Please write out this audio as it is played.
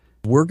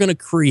We're going to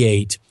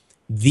create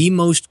the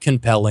most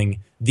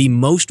compelling, the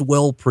most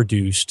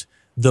well-produced,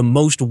 the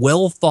most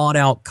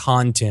well-thought-out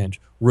content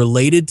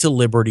related to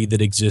liberty that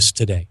exists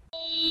today.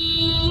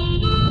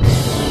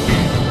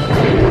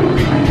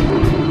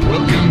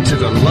 Welcome to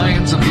the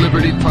Lions of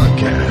Liberty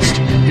podcast.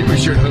 Here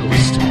is your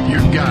host,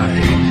 your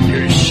guide,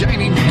 your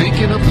shining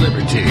beacon of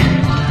liberty,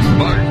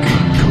 Mark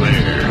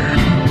Claire.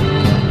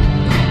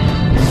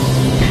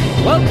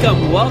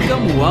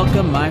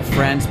 Welcome, my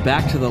friends,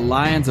 back to the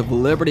Lions of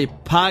Liberty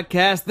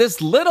podcast,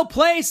 this little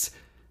place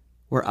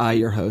where I,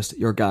 your host,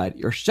 your guide,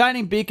 your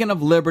shining beacon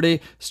of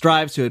liberty,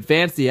 strives to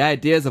advance the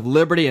ideas of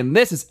liberty, and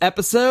this is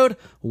episode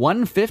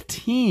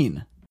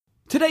 115.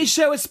 Today's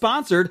show is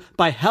sponsored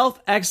by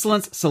Health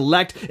Excellence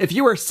Select. If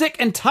you are sick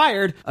and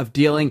tired of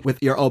dealing with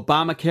your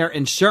Obamacare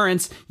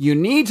insurance, you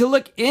need to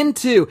look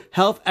into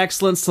Health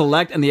Excellence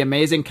Select and the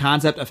amazing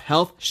concept of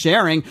health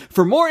sharing.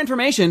 For more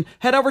information,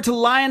 head over to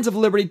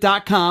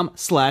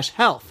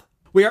lionsofliberty.com/health.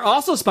 We are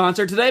also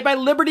sponsored today by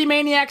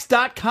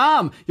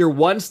LibertyManiacs.com, your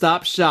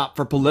one-stop shop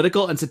for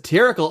political and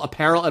satirical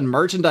apparel and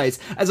merchandise.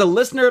 As a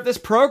listener of this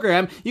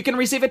program, you can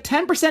receive a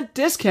 10%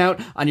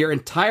 discount on your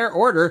entire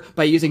order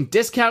by using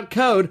discount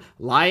code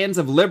Lions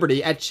of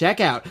Liberty at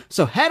checkout.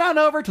 So head on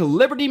over to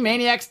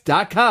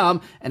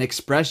LibertyManiacs.com and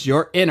express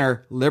your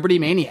inner Liberty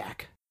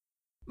Maniac.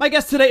 My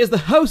guest today is the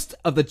host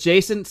of the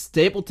Jason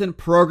Stapleton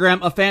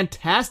program, a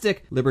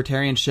fantastic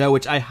libertarian show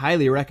which I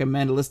highly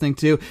recommend listening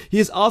to. He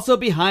is also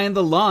behind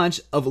the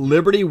launch of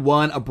Liberty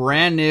One, a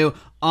brand new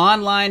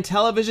online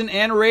television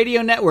and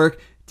radio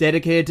network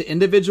dedicated to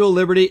individual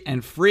liberty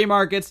and free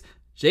markets.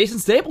 Jason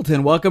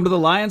Stapleton, welcome to the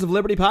Lions of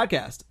Liberty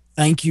podcast.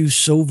 Thank you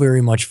so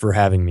very much for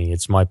having me.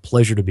 It's my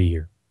pleasure to be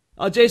here.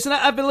 Jason,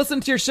 I've been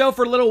listening to your show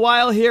for a little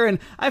while here, and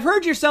I've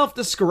heard yourself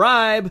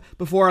describe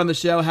before on the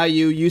show how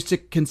you used to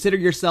consider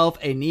yourself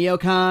a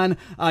neocon.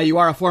 You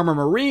are a former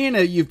Marine.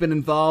 You've been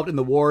involved in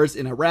the wars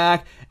in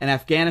Iraq and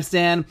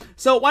Afghanistan.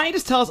 So why don't you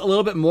just tell us a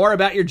little bit more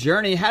about your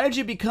journey? How did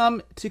you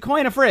become, to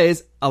coin a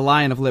phrase, a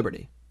Lion of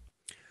Liberty?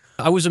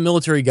 I was a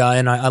military guy,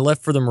 and I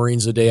left for the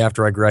Marines the day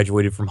after I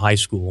graduated from high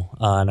school.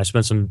 And I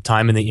spent some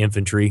time in the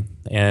infantry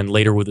and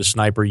later with a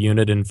sniper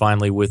unit and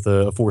finally with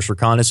a force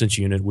reconnaissance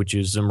unit, which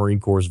is the Marine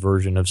Corps'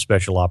 version of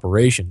special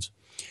operations.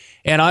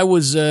 And I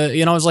was, I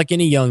was like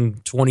any young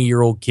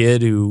 20-year-old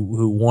kid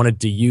who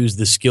wanted to use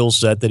the skill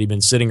set that he'd been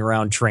sitting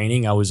around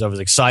training. I was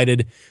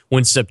excited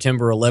when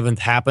September 11th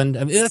happened.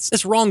 I mean,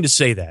 that's wrong to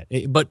say that,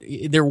 but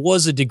there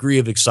was a degree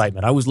of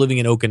excitement. I was living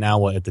in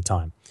Okinawa at the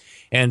time.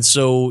 And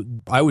so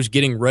I was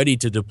getting ready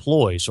to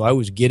deploy. So I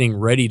was getting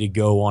ready to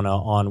go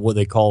on what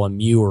they call a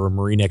MEU, or a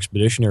Marine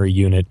Expeditionary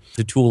Unit,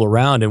 to tool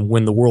around. And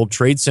when the World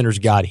Trade Centers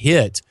got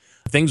hit,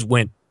 things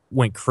went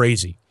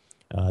crazy.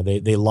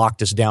 They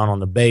locked us down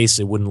on the base.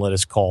 They wouldn't let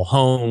us call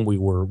home. We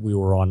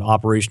were on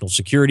operational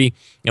security,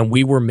 and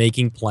we were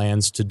making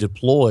plans to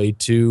deploy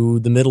to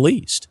the Middle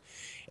East.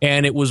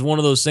 And it was one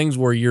of those things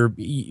where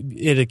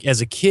as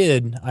a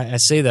kid, I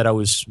say that I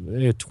was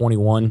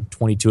 21,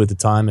 22 at the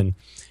time,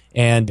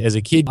 and as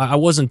a kid, I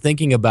wasn't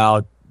thinking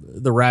about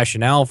the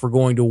rationale for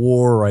going to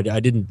war. I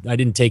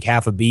didn't take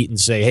half a beat and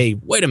say, hey,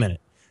 wait a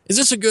minute, is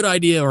this a good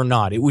idea or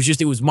not? It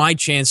was my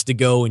chance to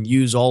go and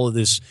use all of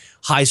this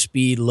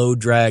high-speed,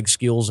 low-drag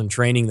skills and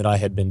training that I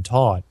had been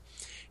taught.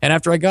 And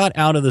after I got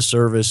out of the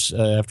service,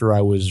 after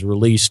I was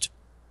released,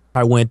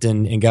 I went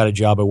and got a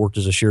job. I worked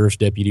as a sheriff's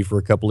deputy for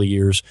a couple of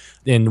years.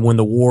 And when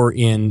the war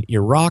in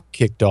Iraq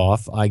kicked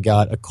off, I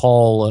got a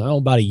call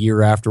about a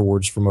year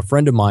afterwards from a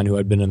friend of mine who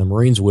I'd been in the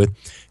Marines with,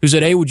 who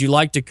said, hey, would you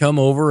like to come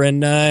over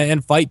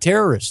and fight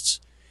terrorists?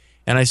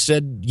 And I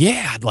said,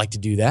 yeah, I'd like to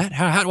do that.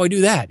 How do I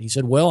do that? He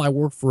said, well, I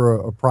work for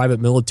a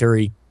private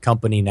military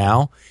company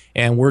now,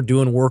 and we're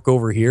doing work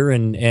over here,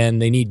 and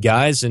they need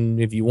guys, and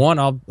if you want,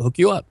 I'll hook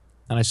you up.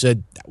 And I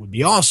said, that would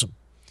be awesome.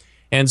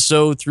 And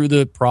so through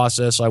the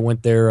process, I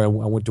went there. I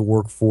went to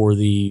work for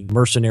the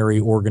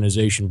mercenary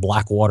organization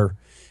Blackwater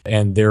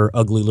and their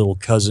ugly little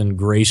cousin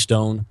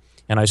Greystone.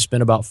 And I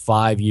spent about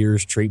 5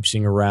 years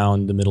traipsing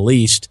around the Middle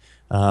East,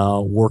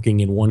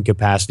 working in one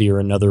capacity or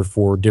another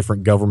for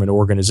different government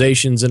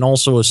organizations, and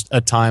also a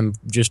time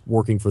just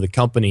working for the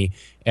company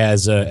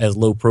as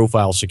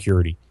low-profile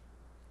security.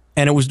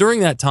 And it was during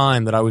that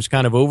time that I was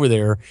kind of over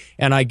there,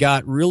 and I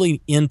got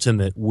really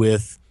intimate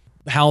with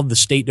how the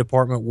State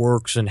Department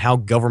works and how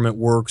government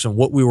works and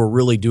what we were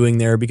really doing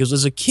there. Because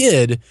as a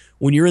kid,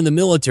 when you're in the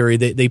military,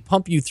 they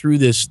pump you through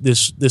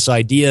this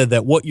idea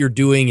that what you're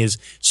doing is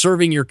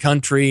serving your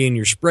country and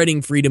you're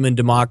spreading freedom and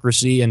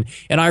democracy. And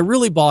I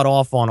really bought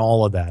off on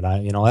all of that.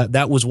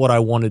 That was what I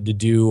wanted to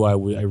do. I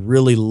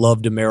really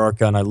loved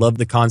America, and I loved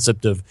the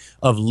concept of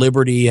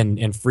liberty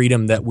and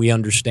freedom that we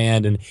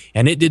understand.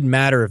 And it didn't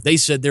matter if they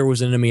said there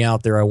was an enemy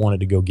out there, I wanted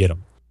to go get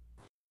them.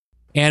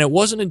 And it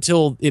wasn't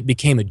until it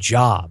became a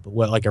job,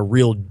 like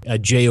a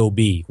job,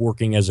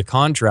 working as a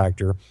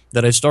contractor,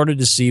 that I started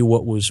to see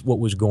what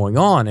was going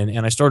on.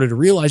 And I started to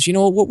realize,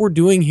 what we're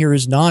doing here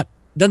doesn't have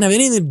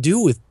anything to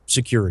do with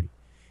security.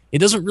 It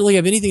doesn't really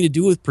have anything to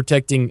do with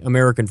protecting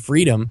American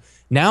freedom.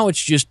 Now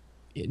it's just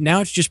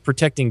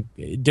protecting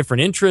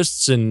different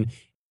interests, and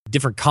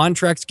different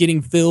contracts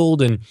getting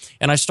filled. And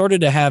I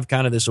started to have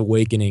kind of this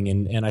awakening,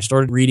 and I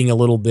started reading a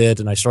little bit,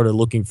 and I started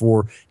looking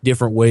for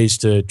different ways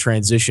to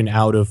transition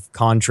out of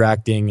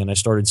contracting. And I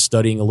started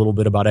studying a little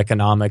bit about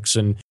economics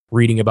and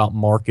reading about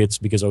markets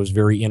because I was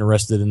very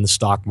interested in the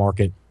stock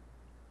market.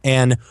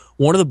 And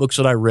one of the books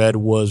that I read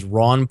was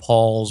Ron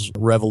Paul's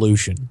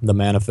Revolution, the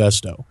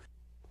Manifesto.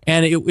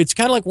 And it's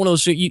kind of like one of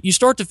those, you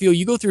start to feel,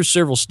 you go through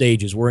several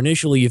stages where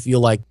initially you feel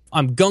like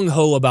I'm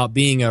gung-ho about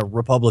being a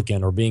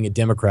Republican or being a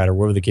Democrat or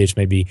whatever the case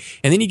may be.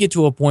 And then you get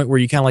to a point where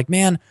you're kind of like,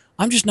 man,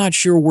 I'm just not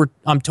sure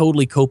I'm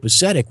totally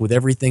copacetic with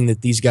everything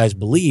that these guys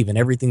believe and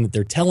everything that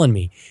they're telling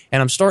me. And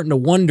I'm starting to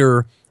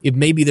wonder if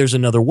maybe there's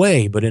another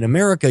way. But in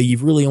America,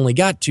 you've really only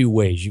got two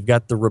ways. You've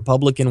got the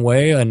Republican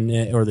way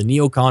or the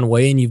neocon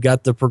way, and you've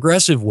got the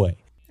progressive way.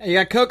 You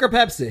got Coke or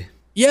Pepsi.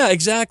 Yeah,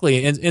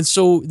 exactly. And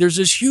so there's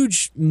this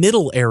huge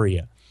middle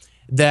area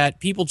that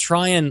people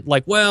try and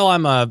like, well,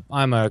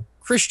 I'm a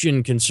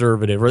Christian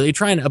conservative, or they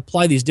try and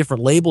apply these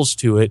different labels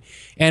to it.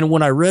 And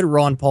when I read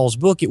Ron Paul's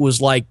book, it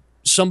was like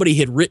somebody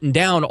had written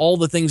down all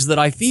the things that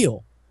I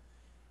feel.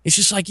 It's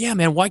just like, yeah,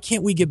 man, why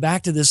can't we get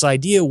back to this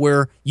idea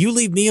where you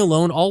leave me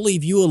alone, I'll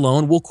leave you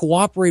alone, we'll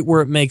cooperate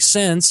where it makes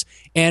sense,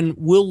 and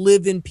we'll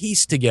live in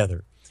peace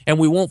together. And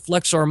we won't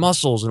flex our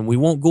muscles, and we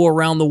won't go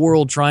around the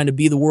world trying to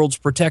be the world's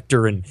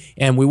protector, and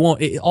we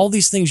won't. All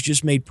these things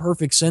just made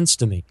perfect sense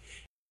to me.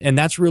 And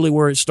that's really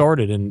where it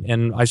started.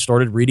 And I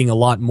started reading a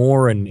lot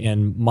more,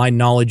 and my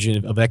knowledge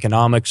of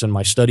economics and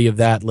my study of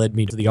that led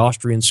me to the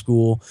Austrian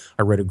school.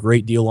 I read a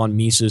great deal on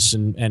Mises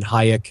and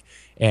Hayek,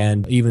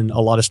 and even a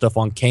lot of stuff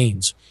on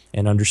Keynes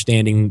and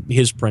understanding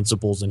his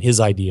principles and his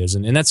ideas.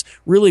 And that's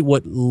really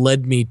what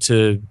led me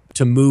to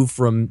move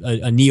from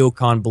a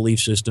neocon belief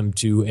system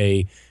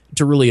to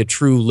really a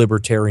true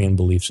libertarian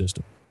belief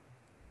system.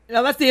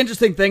 Now, that's the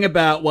interesting thing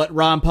about what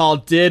Ron Paul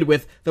did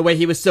with the way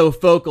he was so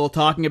vocal,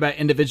 talking about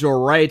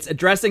individual rights,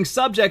 addressing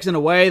subjects in a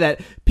way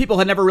that people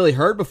had never really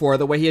heard before,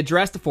 the way he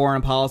addressed the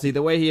foreign policy,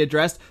 the way he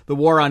addressed the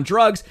war on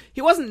drugs.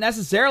 He wasn't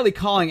necessarily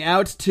calling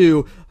out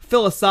to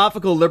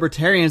philosophical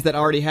libertarians that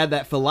already had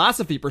that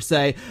philosophy per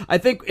se. I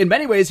think in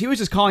many ways he was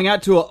just calling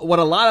out to what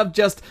a lot of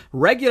just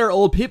regular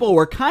old people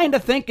were kind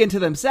of thinking to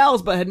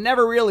themselves, but had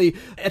never really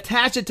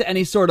attached it to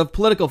any sort of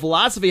political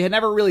philosophy, had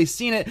never really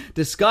seen it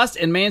discussed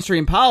in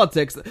mainstream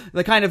politics.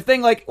 The kind of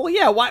thing like, well,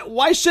 yeah,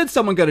 why should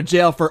someone go to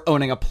jail for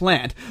owning a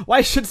plant?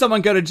 Why should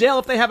someone go to jail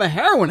if they have a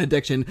heroin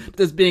addiction?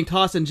 Does being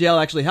tossed in jail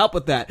actually help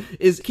with that?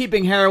 Is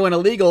keeping heroin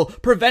illegal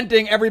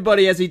preventing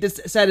everybody, as he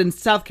just said in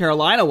South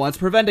Carolina once,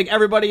 preventing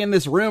everybody in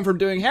this room from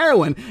doing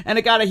heroin? And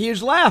it got a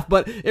huge laugh,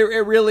 but it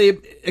really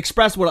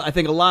expressed what I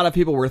think a lot of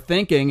people were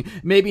thinking,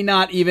 maybe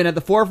not even at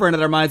the forefront of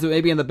their minds, but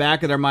maybe in the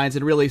back of their minds,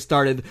 and really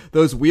started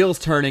those wheels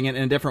turning in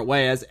a different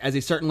way, as he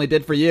certainly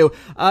did for you.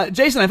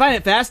 Jason, I find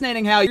it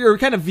fascinating how your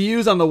kind of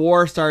views on the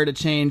war started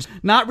to change,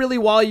 not really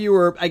while you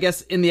were, I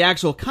guess, in the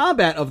actual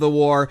combat of the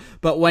war,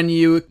 but when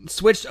you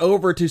switched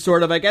over to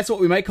sort of, I guess,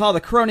 what we might call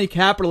the crony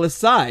capitalist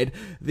side,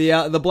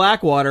 the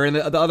Blackwater and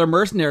the other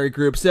mercenary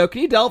groups. So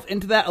can you delve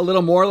into that a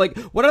little more? Like,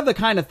 what are the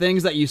kind of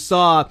things that you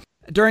saw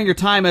during your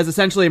time as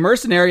essentially a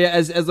mercenary,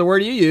 as the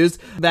word you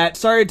used, that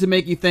started to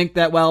make you think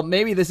that, well,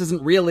 maybe this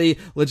isn't really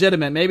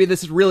legitimate, maybe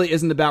this really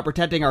isn't about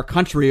protecting our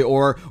country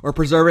or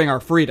preserving our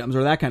freedoms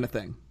or that kind of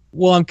thing?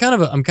 Well, I'm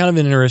kind of an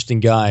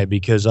interesting guy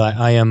because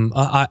I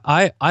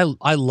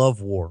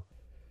love war.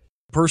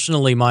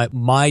 Personally,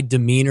 my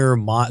demeanor,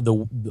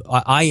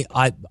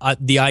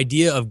 the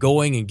idea of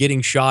going and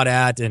getting shot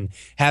at and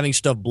having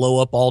stuff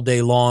blow up all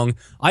day long,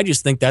 I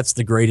just think that's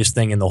the greatest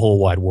thing in the whole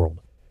wide world.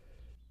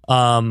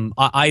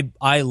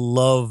 I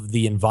love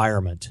the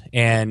environment,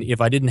 and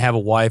if I didn't have a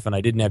wife and I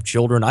didn't have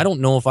children, I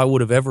don't know if I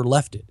would have ever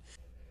left it.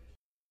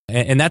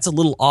 And that's a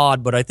little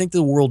odd, but I think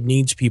the world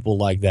needs people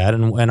like that.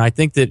 And I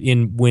think that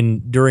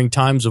during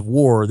times of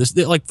war,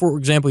 like, for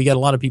example, you got a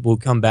lot of people who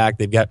come back,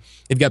 they've got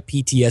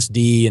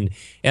PTSD,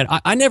 and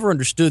I never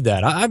understood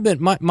that. I've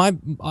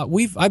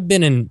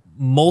been in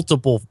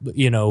multiple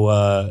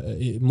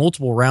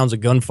rounds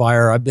of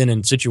gunfire. I've been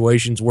in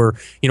situations where,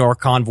 our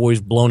convoy's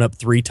blown up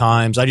 3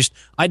 times.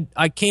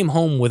 I came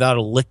home without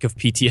a lick of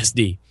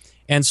PTSD.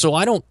 And so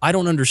I don't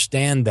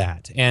understand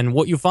that. And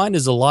what you find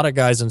is a lot of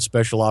guys in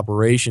special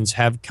operations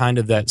have kind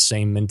of that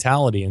same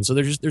mentality. And so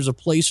there's a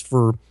place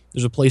for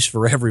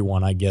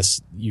everyone, I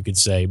guess you could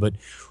say. But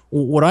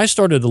what I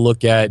started to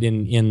look at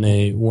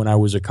when I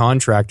was a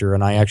contractor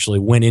and I actually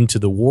went into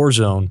the war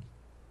zone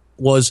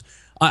was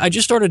I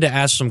just started to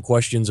ask some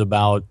questions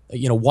about,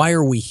 why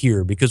are we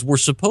here? Because we're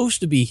supposed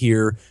to be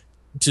here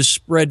to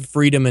spread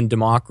freedom and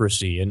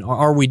democracy. And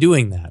are we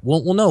doing that?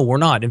 Well, no, we're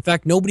not. In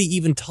fact, nobody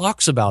even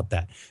talks about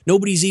that.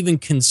 Nobody's even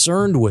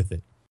concerned with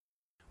it.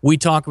 we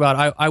talk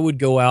about, I would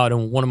go out,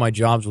 and one of my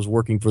jobs was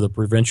working for the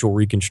Provincial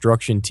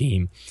Reconstruction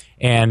Team.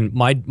 And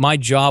my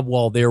job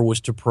while there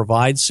was to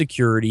provide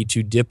security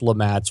to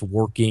diplomats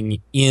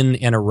working in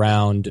and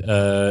around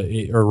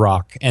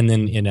Iraq and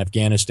then in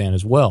Afghanistan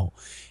as well.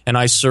 And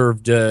I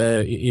served,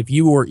 if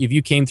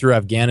you came through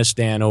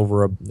Afghanistan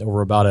over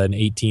about an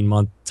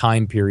 18-month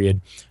time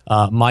period,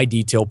 my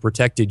detail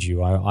protected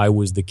you. I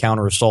was the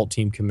counter assault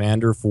team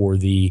commander for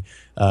the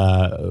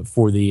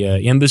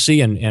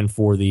embassy and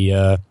for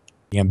the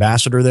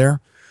ambassador there.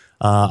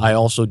 I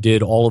also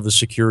did all of the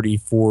security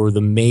for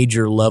the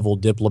major level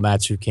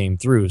diplomats who came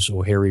through.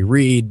 So Harry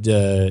Reid,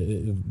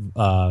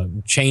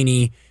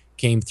 Cheney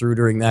came through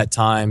during that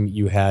time.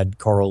 You had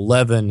Carl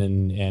Levin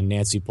and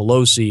Nancy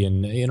Pelosi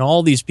and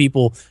all these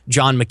people,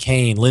 John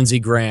McCain, Lindsey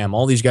Graham,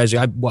 all these guys.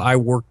 I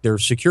worked their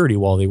security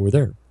while they were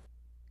there.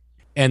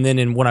 And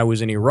then when I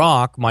was in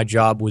Iraq, my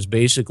job was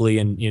basically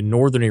in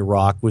northern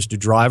Iraq was to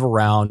drive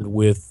around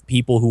with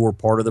people who were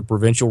part of the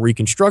Provincial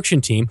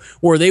Reconstruction Team,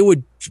 where they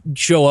would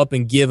show up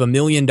and give $1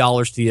 million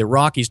to the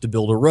Iraqis to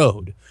build a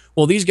road.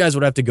 Well, these guys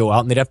would have to go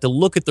out and they'd have to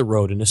look at the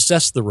road and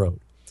assess the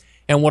road.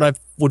 And what I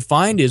would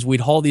find is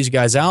we'd haul these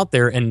guys out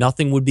there and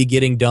nothing would be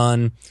getting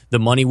done. The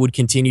money would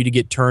continue to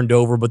get turned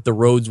over, but the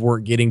roads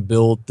weren't getting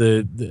built.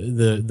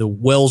 The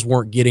wells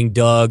weren't getting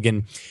dug.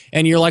 And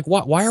you're like,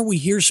 why are we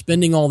here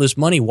spending all this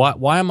money?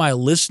 Why am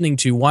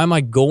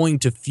I going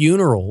to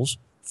funerals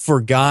for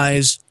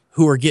guys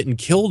who are getting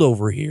killed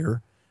over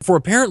here for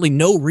apparently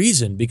no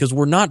reason, because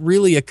we're not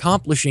really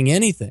accomplishing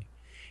anything?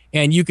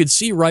 And you could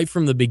see right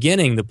from the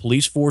beginning, the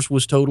police force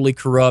was totally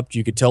corrupt.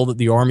 You could tell that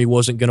the Army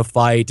wasn't going to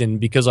fight. And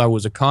because I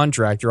was a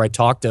contractor, I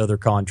talked to other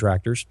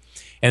contractors.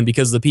 And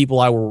because the people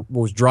I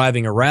was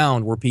driving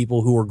around were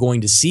people who were going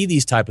to see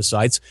these type of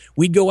sites,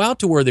 we'd go out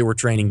to where they were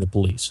training the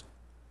police.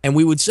 And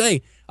we would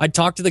say, I'd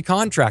talk to the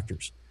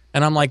contractors.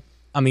 And I'm like,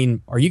 I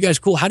mean, are you guys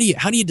cool? How do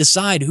you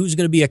decide who's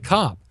going to be a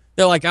cop?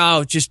 They're like,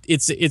 oh,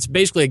 it's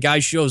basically a guy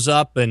shows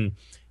up and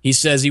he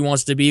says he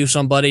wants to be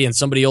somebody and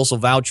somebody else will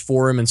vouch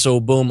for him. And so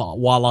boom,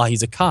 voila,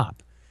 he's a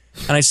cop.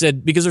 And I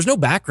said, because there's no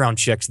background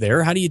checks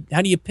there. How do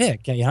you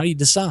pick? How do you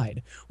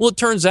decide? Well, it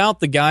turns out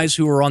the guys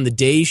who are on the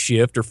day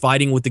shift are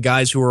fighting with the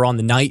guys who are on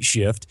the night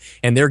shift,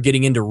 and they're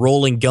getting into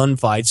rolling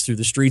gunfights through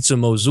the streets of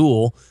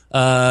Mosul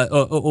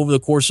over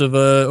the course of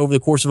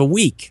a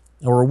week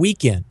or a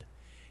weekend.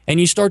 And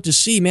you start to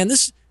see, man,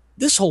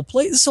 this whole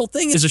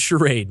thing is a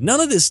charade. None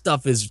of this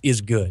stuff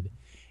is good.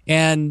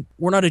 And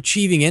we're not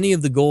achieving any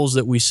of the goals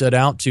that we set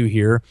out to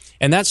here.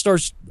 And that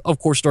starts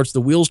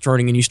the wheels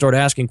turning, and you start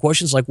asking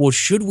questions like, well,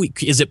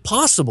 is it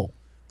possible?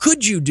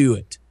 Could you do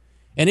it?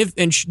 And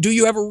do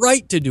you have a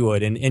right to do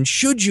it? And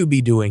should you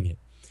be doing it?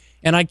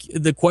 And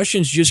the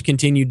questions just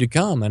continued to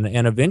come.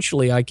 And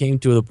eventually I came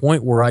to the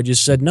point where I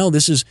just said, no,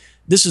 this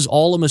is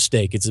all a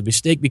mistake. It's a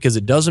mistake because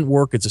it doesn't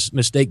work. It's a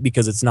mistake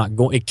because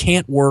it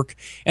can't work.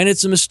 And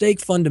it's a mistake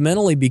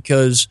fundamentally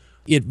because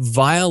it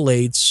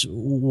violates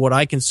what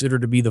I consider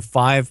to be the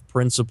 5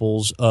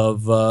 principles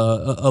of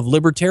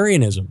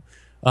libertarianism,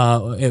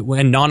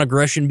 and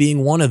non-aggression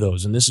being one of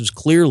those. And this is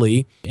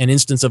clearly an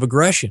instance of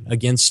aggression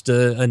against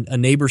a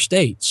neighbor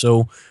state.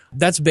 So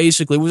that's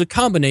basically, it was a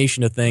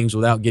combination of things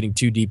without getting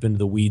too deep into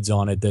the weeds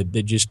on it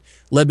that just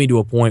led me to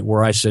a point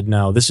where I said,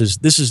 no, this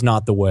is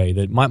not the way.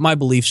 That my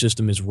belief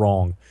system is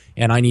wrong,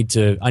 and I need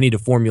to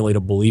formulate a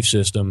belief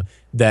system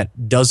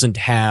that doesn't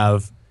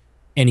have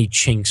any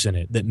chinks in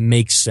it, that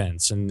makes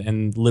sense,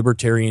 and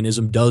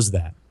libertarianism does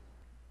that.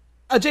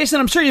 Jason,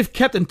 I'm sure you've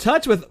kept in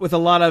touch with a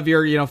lot of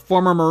your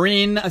former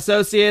Marine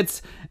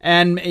associates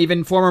and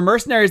even former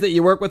mercenaries that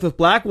you work with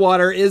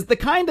Blackwater. Is the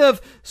kind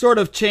of sort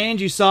of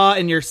change you saw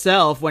in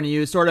yourself when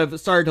you sort of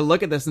started to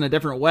look at this in a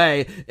different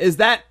way, is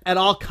that at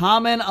all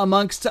common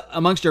amongst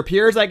your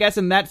peers, I guess,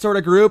 in that sort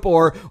of group,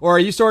 or are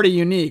you sort of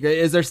unique?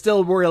 Is there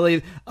still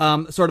really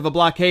sort of a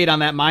blockade on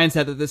that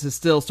mindset that this is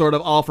still sort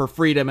of all for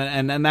freedom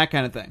and that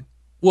kind of thing?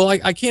 Well,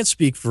 I can't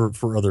speak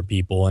for other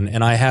people,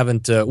 and I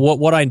haven't.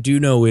 What I do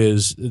know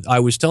is I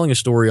was telling a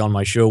story on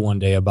my show one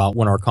day about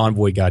when our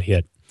convoy got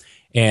hit,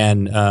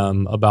 and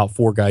about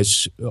 4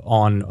 guys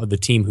on the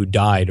team who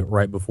died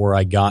right before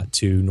I got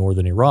to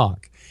northern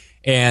Iraq.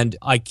 And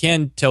I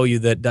can tell you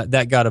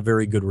that got a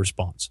very good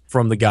response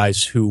from the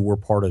guys who were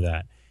part of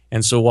that.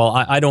 And so while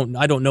I don't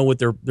know what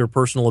their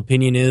personal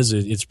opinion is,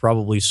 it's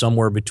probably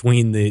somewhere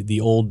between the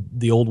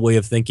old way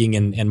of thinking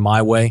and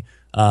my way.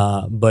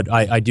 But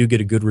I do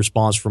get a good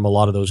response from a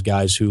lot of those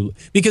guys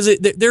because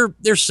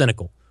they're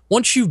cynical.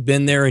 Once you've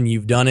been there and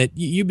you've done it,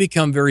 you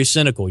become very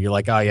cynical. You're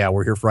like, oh yeah,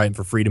 we're here fighting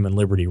for freedom and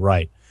liberty,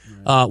 right?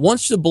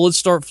 Once the bullets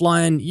start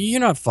flying, you're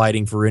not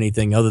fighting for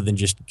anything other than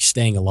just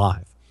staying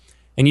alive.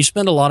 And you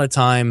spend a lot of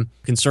time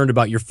concerned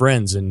about your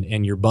friends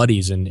and your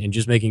buddies and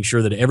just making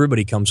sure that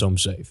everybody comes home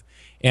safe.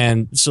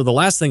 And so the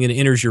last thing that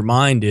enters your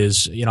mind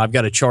is, I've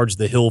got to charge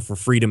the hill for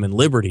freedom and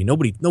liberty.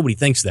 Nobody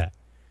thinks that.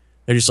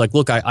 They're just like,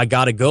 look, I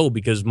got to go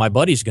because my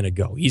buddy's going to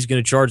go. He's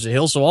going to charge the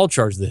hill, so I'll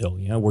charge the hill.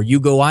 Where you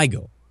go, I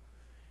go.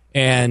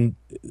 And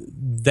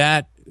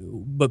that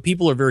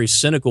people are very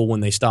cynical when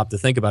they stop to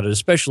think about it,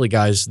 especially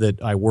guys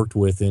that I worked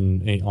with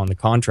on the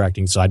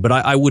contracting side. But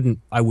I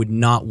would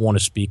not want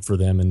to speak for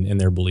them and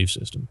their belief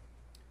system.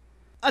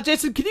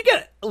 Jason, can you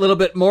get a little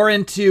bit more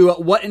into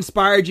what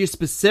inspired you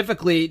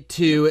specifically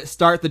to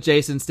start the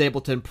Jason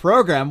Stapleton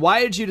program?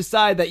 Why did you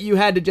decide that you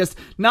had to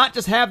not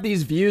just have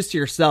these views to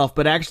yourself,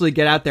 but actually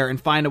get out there and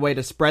find a way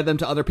to spread them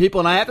to other people?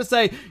 And I have to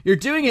say, you're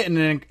doing it in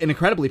an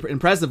incredibly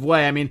impressive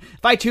way. I mean,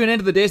 if I tune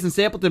into the Jason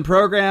Stapleton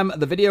program,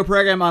 the video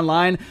program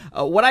online,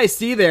 what I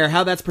see there,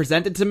 how that's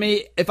presented to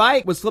me, if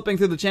I was flipping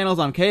through the channels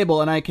on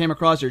cable and I came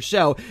across your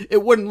show,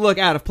 it wouldn't look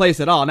out of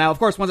place at all. Now, of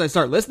course, once I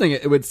start listening,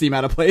 it would seem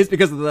out of place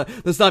because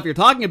of the stuff you're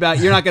talking about.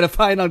 You're not going to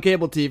find on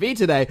cable TV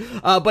today,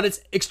 but it's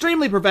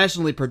extremely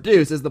professionally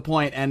produced is the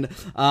point. And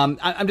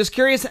I'm just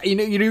curious,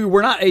 you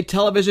were not a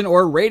television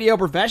or radio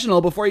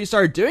professional before you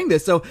started doing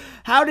this. So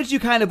how did you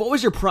what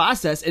was your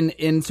process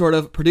in sort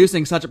of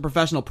producing such a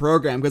professional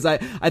program? Because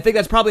I think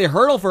that's probably a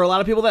hurdle for a lot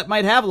of people that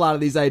might have a lot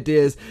of these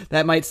ideas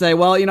that might say,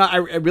 well, I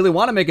really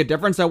want to make a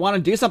difference. I want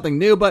to do something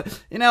new,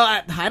 but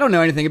I don't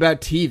know anything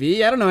about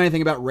TV. I don't know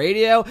anything about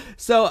radio.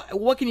 So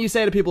what can you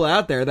say to people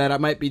out there that I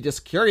might be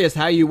just curious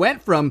how you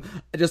went from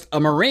just a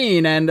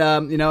Marine and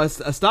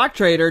a stock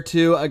trader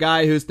to a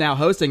guy who's now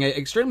hosting an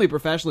extremely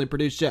professionally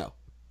produced show?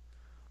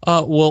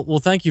 Well,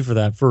 thank you for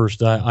that.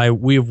 First,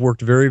 we have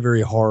worked very,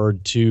 very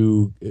hard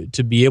to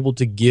be able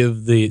to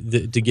give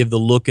the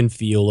look and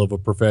feel of a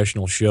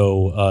professional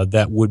show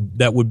that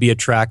would be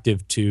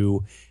attractive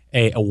to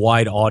a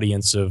wide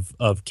audience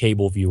of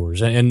cable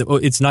viewers. And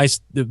it's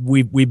nice that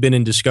we've been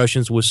in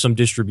discussions with some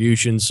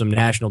distribution, some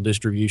national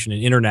distribution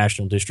and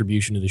international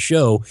distribution of the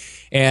show.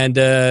 And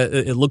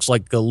it looks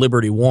like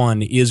Liberty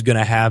One is going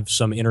to have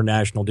some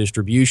international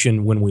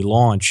distribution when we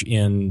launch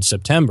in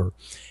September.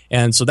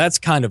 And so that's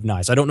kind of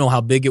nice. I don't know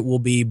how big it will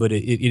be, but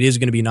it is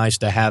going to be nice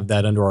to have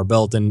that under our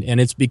belt. And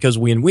it's because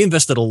we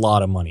invested a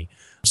lot of money,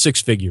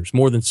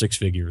 more than six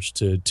figures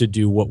to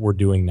do what we're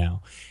doing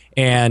now.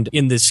 And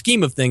in the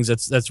scheme of things,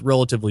 that's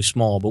relatively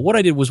small. But what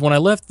I did was when I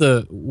left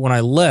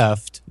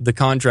the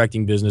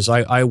contracting business,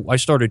 I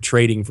started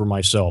trading for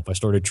myself. I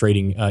started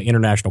trading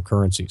international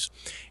currencies,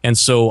 and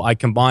so I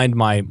combined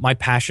my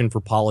passion for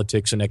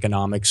politics and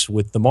economics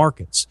with the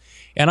markets,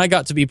 and I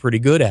got to be pretty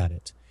good at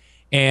it.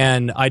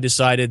 And I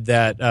decided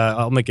that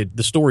I'll make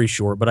the story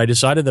short, but I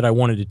decided that I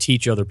wanted to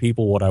teach other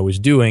people what I was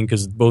doing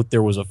because both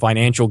there was a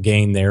financial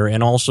gain there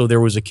and also there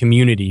was a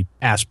community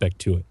aspect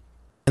to it.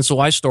 And so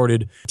I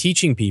started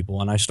teaching people,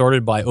 and I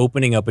started by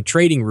opening up a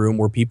trading room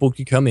where people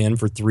could come in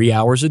for 3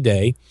 hours a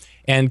day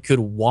and could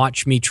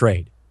watch me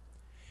trade.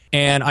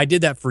 And I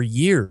did that for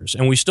years,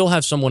 and we still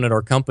have someone at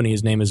our company,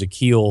 his name is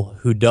Akil,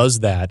 who does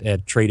that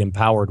at Trade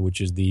Empowered,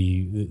 which is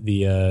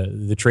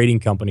the trading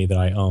company that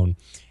I own.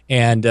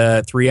 And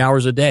 3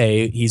 hours a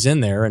day, he's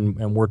in there,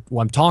 and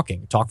I'm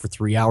talk for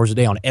 3 hours a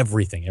day on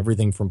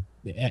everything from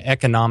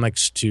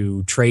economics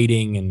to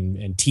trading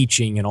and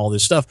teaching and all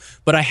this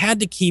stuff. But I had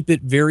to keep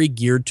it very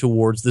geared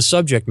towards the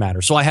subject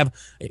matter. So I have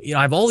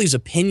all these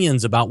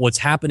opinions about what's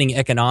happening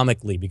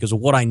economically because of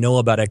what I know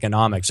about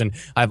economics, and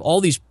I have all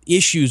these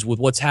issues with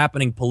what's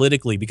happening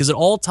politically because it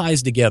all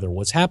ties together.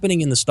 What's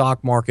happening in the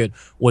stock market,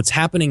 what's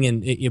happening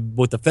in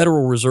what the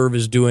Federal Reserve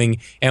is doing,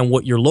 and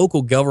what your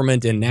local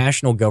government and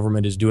national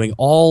government is doing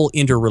all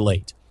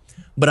interrelate.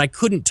 But I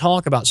couldn't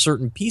talk about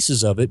certain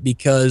pieces of it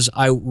because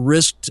I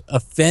risked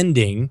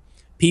offending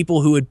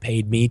people who had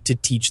paid me to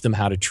teach them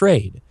how to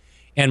trade.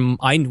 And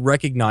I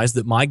recognized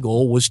that my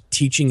goal was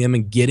teaching them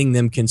and getting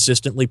them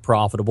consistently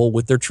profitable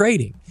with their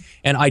trading.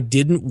 And I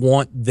didn't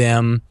want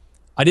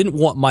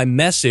my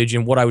message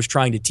and what I was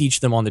trying to teach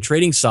them on the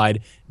trading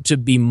side to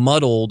be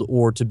muddled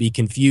or to be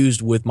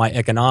confused with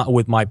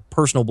my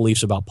personal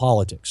beliefs about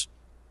politics.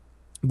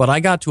 But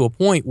I got to a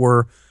point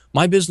where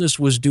my business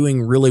was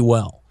doing really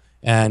well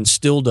and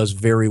still does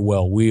very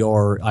well. We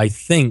are, I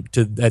think,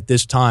 at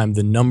this time,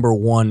 the number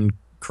one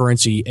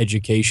currency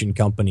education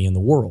company in the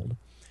world.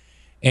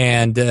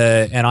 And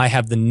I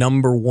have the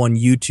number one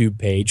YouTube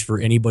page for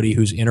anybody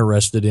who's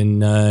interested in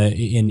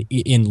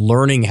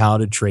learning how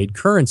to trade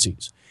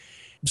currencies.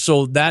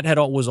 So that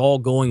was all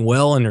going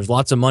well, and there's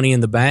lots of money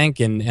in the bank,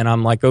 and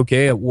I'm like,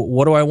 okay,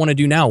 what do I want to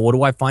do now? What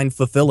do I find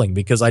fulfilling?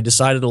 Because I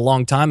decided a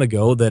long time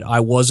ago that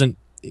I was going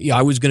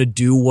to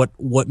do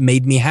what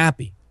made me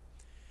happy.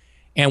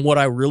 And what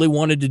I really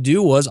wanted to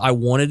do was I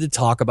wanted to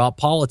talk about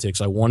politics.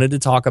 I wanted to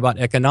talk about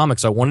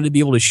economics. I wanted to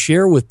be able to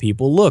share with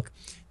people, look,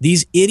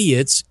 these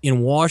idiots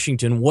in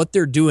Washington, what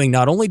they're doing,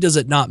 not only does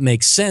it not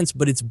make sense,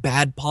 but it's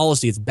bad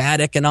policy. It's bad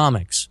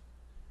economics.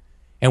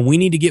 And we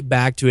need to get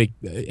back to,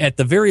 at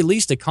the very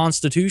least, a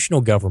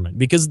constitutional government.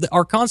 Because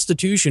our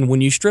Constitution,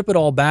 when you strip it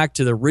all back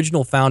to the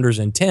original founder's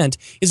intent,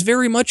 is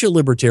very much a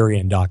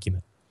libertarian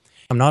document.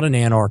 I'm not an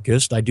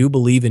anarchist. I do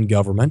believe in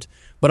government,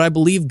 but I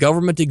believe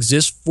government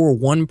exists for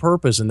one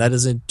purpose, and that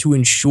is to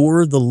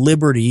ensure the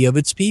liberty of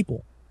its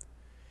people.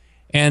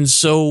 And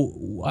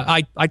so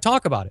I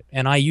talk about it,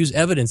 and I use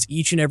evidence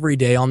each and every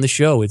day on the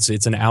show. It's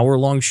an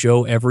hour-long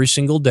show every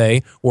single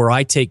day where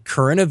I take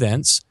current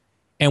events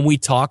And we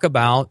talk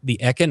about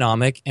the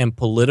economic and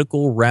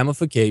political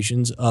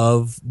ramifications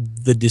of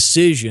the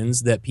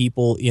decisions that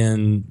people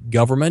in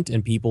government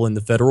and people in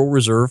the Federal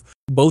Reserve,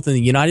 both in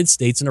the United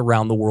States and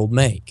around the world,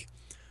 make.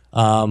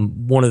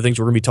 One of the things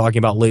we're going to be talking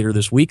about later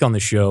this week on the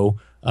show,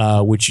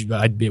 which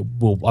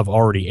I've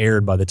already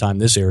aired by the time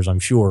this airs, I'm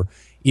sure,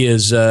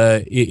 is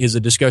a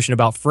discussion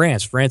about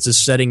France. France is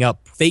setting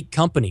up fake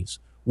companies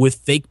with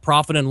fake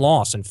profit and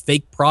loss and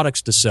fake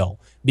products to sell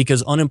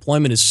because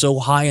unemployment is so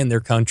high in their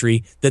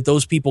country that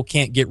those people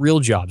can't get real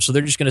jobs. So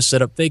they're just going to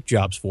set up fake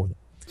jobs for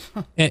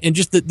them. And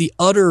just the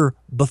utter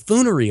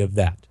buffoonery of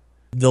that,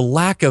 the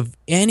lack of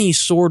any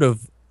sort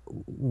of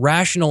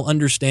rational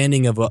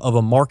understanding of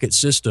a market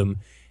system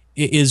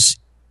is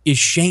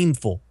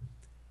shameful.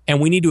 And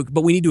we need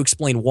to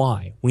explain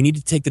why. We need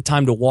to take the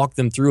time to walk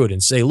them through it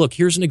and say, look,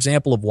 here's an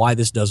example of why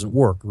this doesn't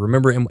work.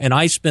 Remember, and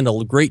I spend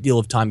a great deal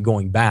of time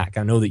going back.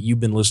 I know that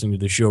you've been listening to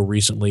the show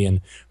recently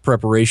in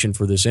preparation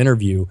for this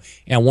interview.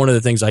 And one of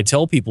the things I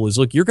tell people is,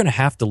 look, you're going to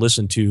have to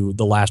listen to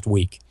the last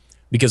week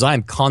because I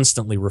am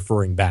constantly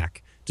referring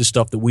back to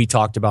stuff that we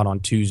talked about on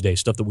Tuesday,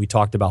 stuff that we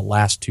talked about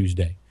last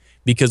Tuesday,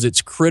 because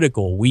it's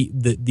critical.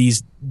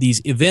 These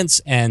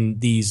events and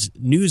these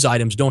news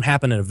items don't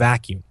happen in a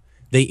vacuum.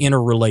 They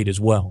interrelate as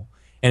well.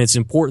 And it's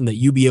important that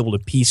you be able to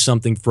piece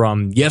something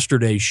from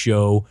yesterday's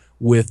show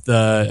with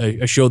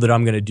a show that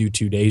I'm going to do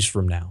 2 days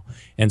from now.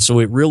 And so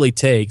it really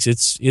takes,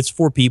 it's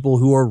for people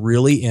who are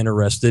really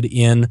interested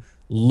in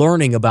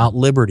learning about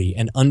liberty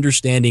and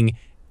understanding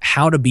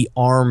how to be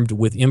armed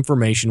with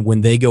information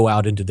when they go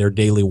out into their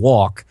daily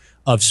walk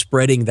of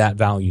spreading that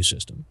value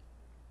system.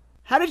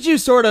 How did you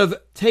sort of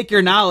take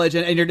your knowledge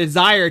and your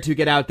desire to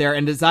get out there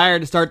and desire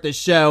to start this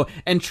show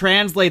and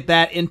translate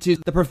that into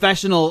the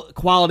professional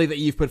quality that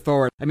you've put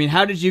forward? I mean,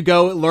 how did you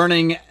go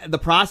learning the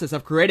process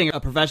of creating a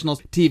professional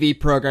TV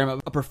program,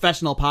 a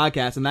professional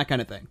podcast, and that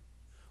kind of thing?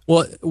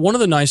 Well, one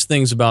of the nice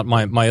things about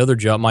my other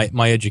job,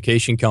 my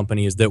education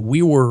company, is that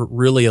we were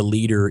really a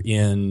leader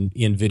in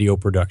video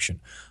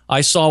production. I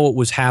saw what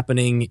was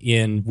happening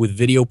with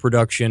video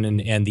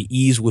production and the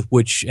ease with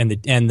which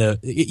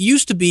it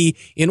used to be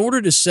in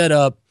order to set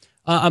up.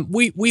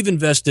 We've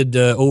invested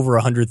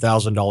over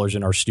 $100,000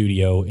 in our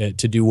studio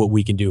to do what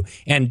we can do,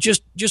 and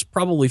just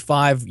probably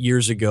 5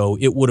 years ago,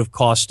 it would have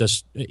cost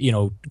us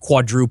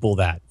quadruple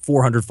that,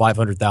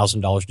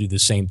 $400,000-$500,000 to do the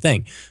same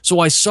thing. So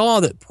I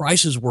saw that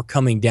prices were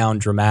coming down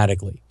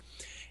dramatically.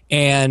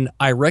 And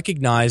I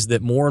recognized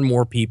that more and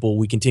more people,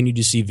 we continue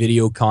to see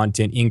video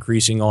content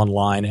increasing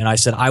online. And I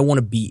said, I want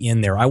to be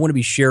in there. I want to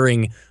be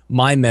sharing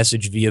my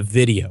message via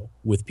video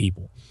with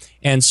people.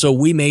 And so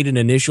we made an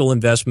initial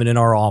investment in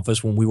our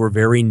office when we were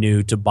very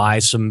new to buy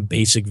some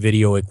basic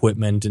video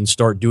equipment and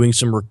start doing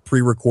some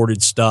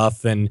pre-recorded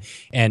stuff and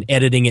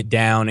editing it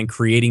down and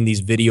creating these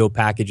video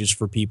packages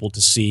for people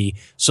to see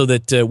so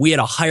that we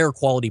had a higher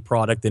quality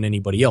product than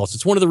anybody else.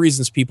 It's one of the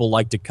reasons people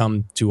like to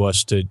come to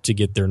us to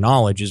get their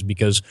knowledge is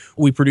because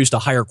we produced a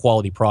higher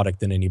quality product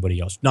than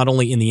anybody else, not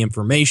only in the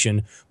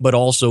information, but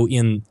also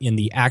in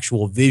the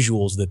actual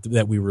visuals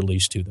that we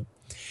released to them.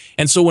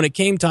 And so when it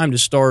came time to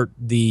start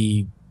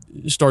the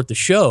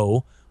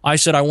show, I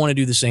said, I want to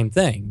do the same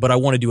thing, but I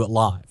want to do it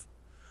live.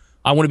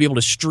 I want to be able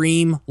to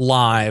stream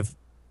live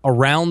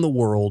around the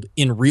world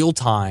in real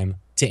time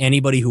to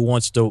anybody who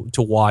wants to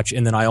watch.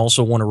 And then I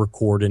also want to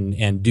record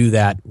and do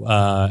that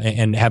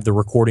and have the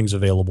recordings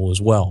available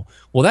as well.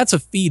 Well, that's a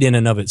feat in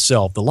and of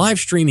itself. The live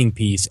streaming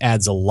piece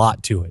adds a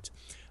lot to it.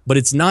 But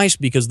it's nice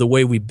because the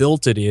way we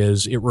built it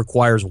is it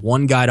requires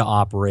one guy to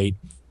operate.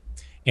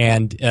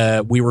 And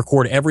we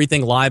record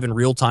everything live in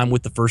real time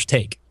with the first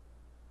take.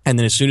 And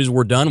then as soon as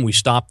we're done, we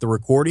stop the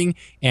recording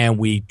and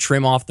we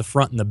trim off the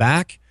front and the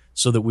back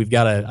so that we've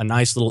got a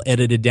nice little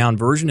edited down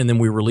version, and then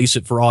we release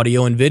it for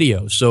audio and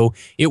video. So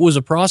it was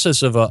a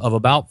process of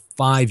about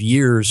 5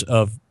 years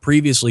of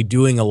previously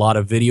doing a lot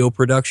of video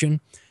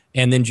production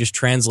and then just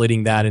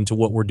translating that into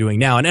what we're doing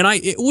now. And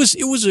it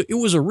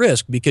was a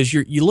risk because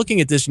you're looking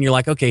at this and you're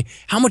like, okay,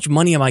 how much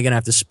money am I going to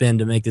have to spend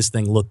to make this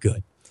thing look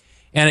good?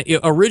 And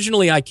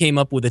originally, I came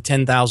up with a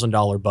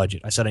 $10,000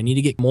 budget. I said I need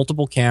to get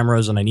multiple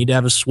cameras, and I need to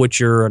have a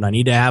switcher, and I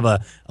need to have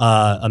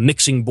a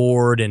mixing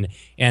board,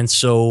 and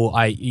so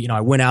I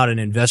went out and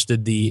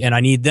invested I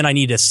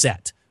need a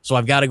set. So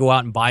I've got to go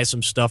out and buy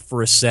some stuff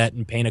for a set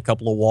and paint a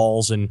couple of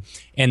walls, and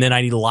then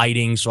I need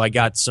lighting. So I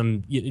got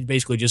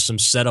basically just some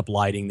setup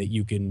lighting that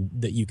you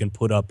can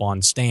put up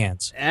on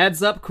stands.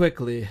 Adds up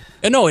quickly.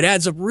 And no, it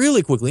adds up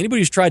really quickly.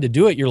 Anybody who's tried to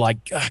do it, you're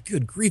like,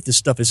 good grief, this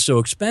stuff is so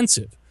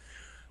expensive.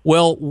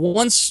 Well,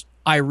 once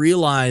I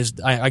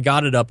realized I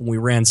got it up and we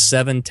ran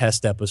 7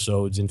 test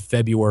episodes in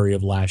February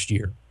of last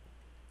year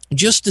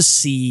just to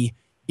see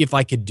if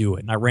I could do it.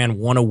 And I ran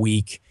one a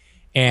week,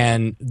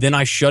 and then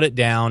I shut it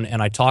down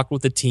and I talked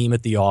with the team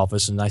at the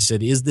office and I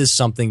said, is this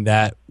something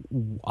that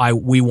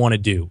we want to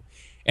do?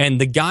 And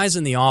the guys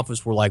in the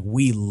office were like,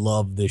 we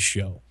love this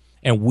show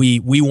and we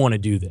want to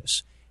do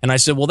this. And I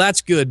said, well, that's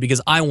good because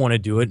I want to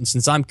do it. And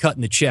since I'm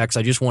cutting the checks,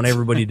 I just want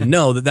everybody to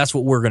know that that's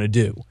what we're going to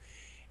do.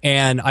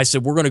 And I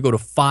said, we're going to go to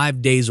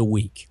 5 days a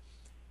week.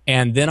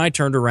 And then I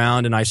turned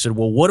around and I said,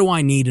 well, what do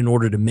I need in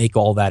order to make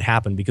all that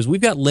happen? Because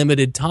we've got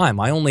limited time.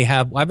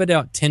 I've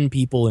about 10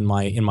 people in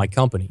my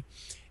company.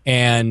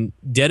 And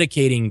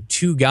dedicating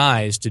 2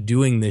 guys to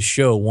doing this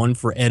show, one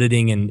for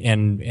editing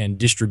and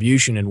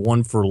distribution and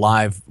one for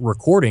live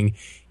recording,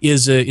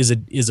 is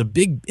a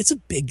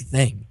big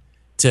thing,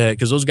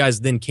 because those guys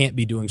then can't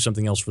be doing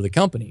something else for the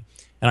company.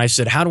 And I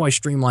said, how do I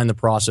streamline the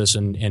process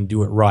and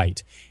do it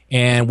right?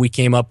 And we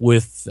came up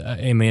with,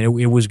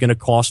 it was going to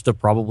cost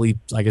probably,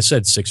 like I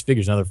said, 6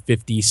 figures, another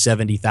 $50,000,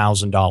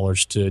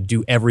 $70,000 to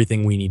do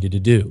everything we needed to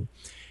do.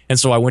 And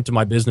so I went to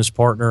my business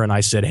partner and I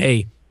said,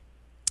 hey,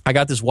 I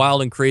got this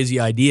wild and crazy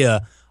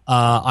idea.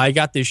 I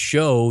got this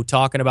show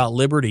talking about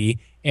liberty,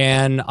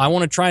 and I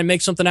want to try and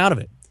make something out of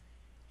it.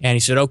 And he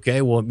said,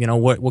 okay, well,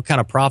 what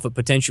kind of profit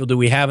potential do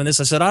we have in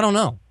this? I said, I don't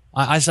know.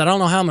 I said, I don't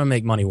know how I'm going to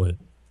make money with it.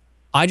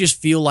 I just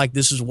feel like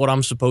this is what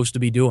I'm supposed to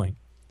be doing.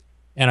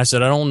 And I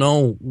said, I don't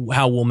know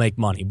how we'll make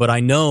money, but I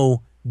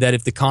know that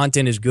if the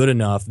content is good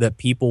enough, that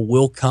people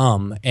will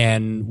come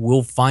and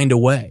we'll find a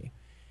way.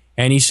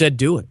 And he said,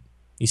 do it.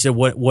 He said,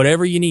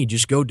 whatever you need,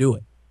 just go do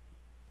it.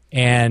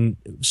 And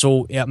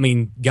so,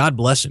 God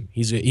bless him.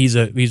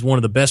 He's one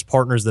of the best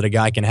partners that a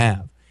guy can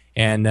have.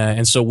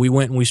 And so we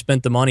went and we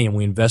spent the money and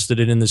we invested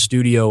it in the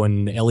studio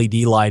and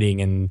LED lighting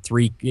and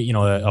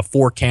a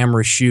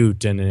 4-camera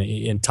shoot and an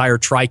entire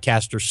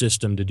TriCaster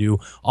system to do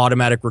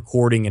automatic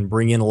recording and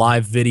bring in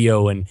live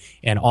video and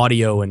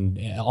audio and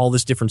all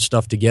this different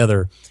stuff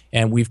together.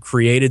 And we've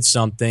created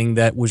something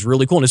that was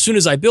really cool. And as soon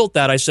as I built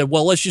that, I said,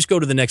 well, let's just go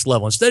to the next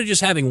level. Instead of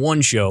just having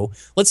one show,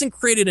 let's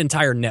create an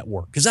entire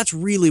network, because that's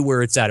really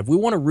where it's at. If we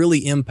want to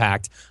really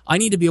impact, I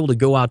need to be able to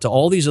go out to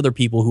all these other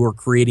people who are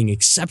creating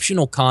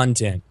exceptional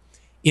content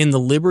in the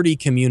Liberty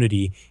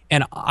community,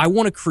 and I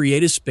want to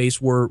create a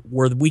space where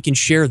we can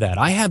share that.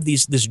 I have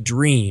this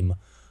dream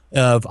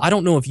of, I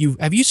don't know if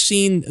have you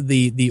seen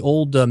the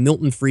old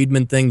Milton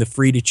Friedman thing, the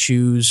free to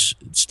choose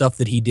stuff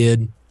that he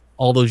did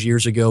all those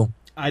years ago?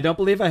 I don't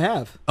believe I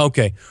have.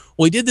 Okay.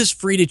 Well, he did this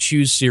free to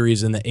choose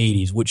series in the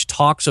 80s, which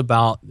talks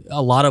about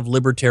a lot of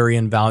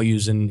libertarian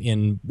values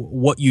in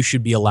what you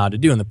should be allowed to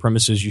do, and the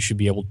premise is you should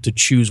be able to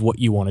choose what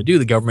you want to do.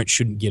 The government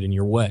shouldn't get in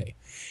your way.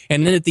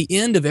 And then at the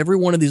end of every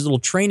one of these little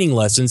training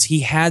lessons,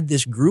 he had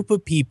this group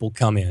of people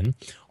come in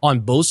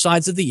on both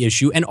sides of the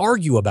issue and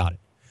argue about it.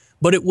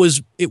 But it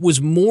was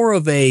more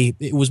of a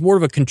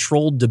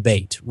controlled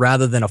debate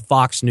rather than a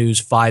Fox News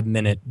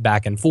 5-minute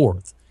back and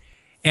forth.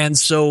 And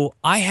so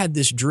I had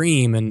this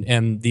dream,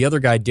 and the other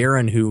guy,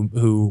 Darren,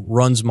 who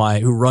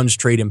runs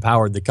Trade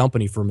Empowered, the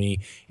company for me,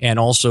 and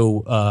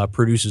also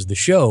produces the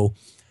show,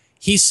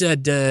 he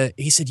said,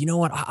 you know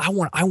what, I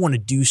want to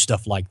do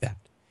stuff like that.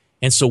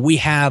 And so we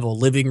have a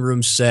living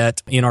room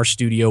set in our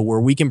studio where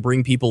we can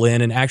bring people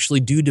in and actually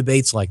do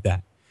debates like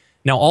that.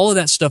 Now, all of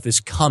that stuff is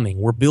coming.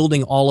 We're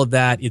building all of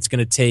that. It's going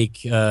to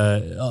take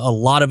a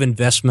lot of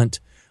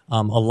investment,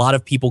 a lot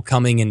of people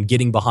coming and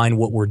getting behind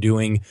what we're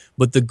doing.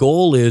 But the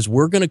goal is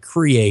we're going to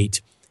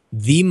create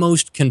the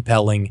most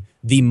compelling,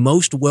 the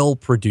most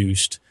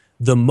well-produced,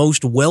 the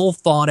most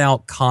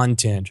well-thought-out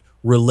content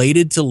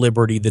related to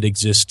liberty that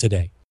exists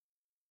today.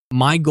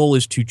 My goal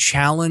is to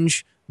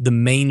challenge the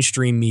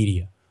mainstream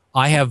media.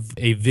 I have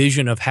a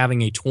vision of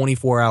having a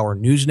 24-hour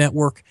news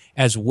network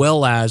as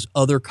well as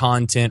other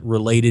content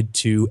related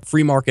to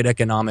free market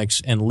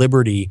economics and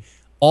liberty,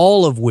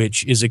 all of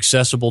which is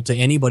accessible to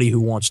anybody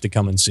who wants to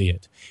come and see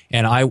it.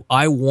 And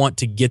I want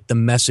to get the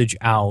message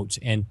out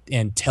and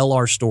tell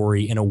our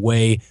story in a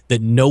way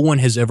that no one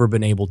has ever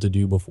been able to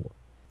do before.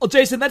 Well,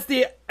 Jason, that's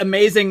the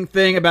amazing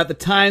thing about the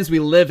times we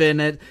live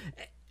in.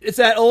 It's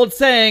that old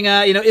saying,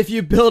 if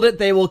you build it,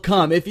 they will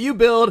come. If you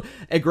build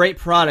a great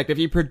product, if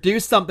you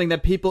produce something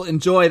that people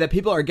enjoy, that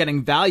people are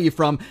getting value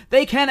from,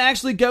 they can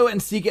actually go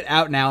and seek it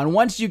out now. And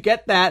once you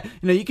get that,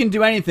 you can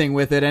do anything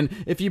with it. And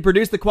if you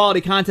produce the quality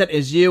content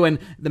as you and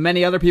the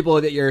many other people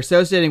that you're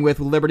associating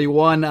with Liberty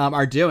One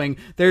are doing,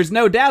 there's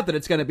no doubt that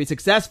it's going to be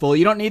successful.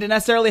 You don't need to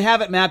necessarily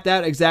have it mapped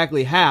out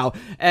exactly how.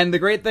 And the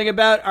great thing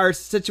about our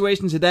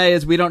situation today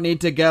is we don't need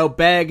to go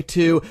beg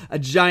to a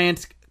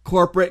giant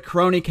corporate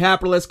crony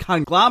capitalist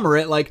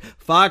conglomerate like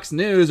Fox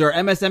News or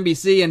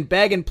MSNBC and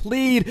beg and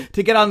plead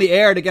to get on the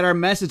air to get our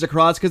message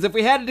across, because if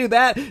we had to do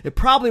that, it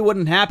probably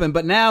wouldn't happen.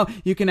 But now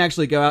you can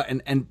actually go out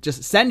and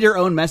just send your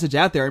own message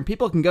out there, and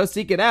people can go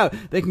seek it out.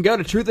 They can go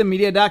to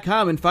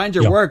truthandmedia.com and find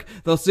your work.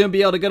 They'll soon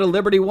be able to go to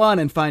Liberty One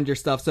and find your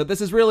stuff. So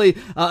this is really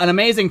an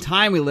amazing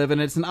time we live in.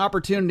 It's an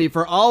opportunity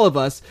for all of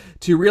us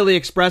to really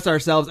express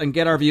ourselves and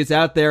get our views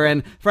out there.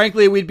 And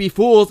frankly, we'd be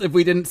fools if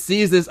we didn't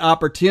seize this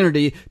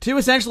opportunity to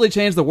essentially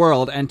change the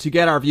world and to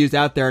get our views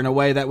out there in a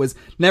way that was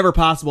never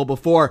possible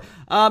before.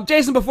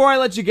 Jason, before I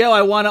let you go,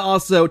 I want to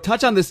also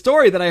touch on this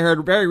story that I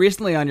heard very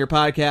recently on your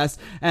podcast,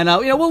 and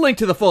we'll link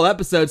to the full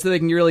episode so they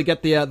can really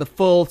get the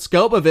full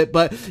scope of it.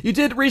 But you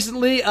did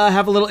recently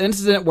have a little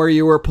incident where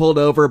you were pulled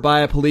over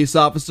by a police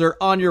officer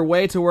on your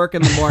way to work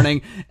in the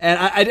morning, and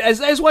I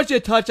just want you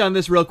to touch on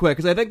this real quick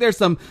because I think there's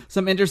some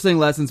interesting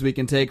lessons we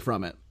can take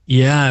from it.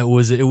 Yeah, it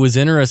was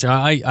interesting.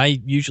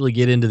 I usually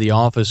get into the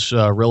office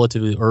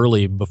relatively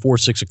early, before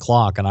 6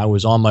 o'clock, and I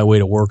was on my way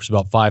to work. It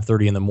was about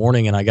 5:30 in the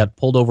morning, and I got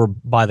pulled over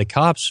by the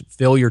cops,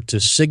 failure to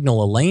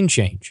signal a lane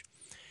change.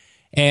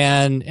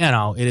 And,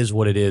 it is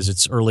what it is.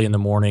 It's early in the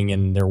morning,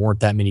 and there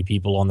weren't that many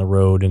people on the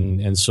road,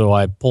 and so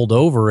I pulled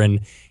over, and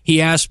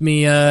he asked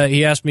me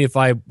if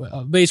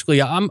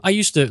basically, I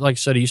used to, like I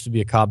said, I used to be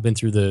a cop, been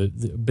through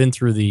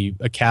the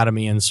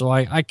academy, and so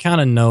I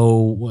kind of know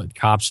what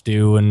cops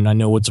do, and I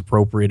know what's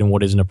appropriate and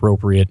what isn't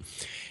appropriate,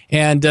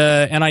 and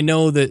I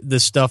know the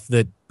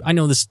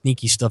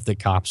sneaky stuff that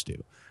cops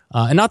do.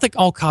 And not that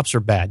all cops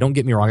are bad. Don't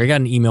get me wrong. I got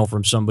an email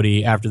from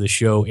somebody after the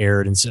show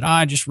aired and said,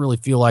 I just really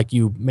feel like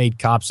you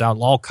made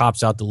all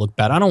cops out to look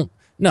bad. I don't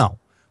know.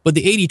 But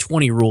the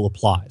 80-20 rule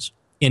applies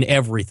in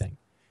everything.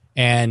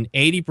 And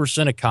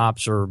 80% of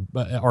cops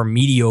are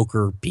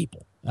mediocre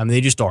people. I mean, they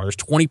just are. There's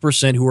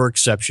 20% who are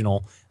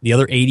exceptional. The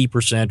other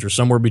 80% are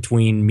somewhere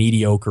between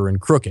mediocre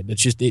and crooked.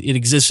 It's just, it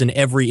exists in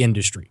every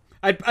industry.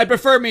 I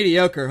prefer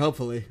mediocre,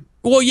 hopefully.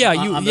 Well, yeah,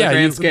 on the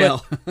grand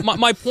scale.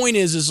 my point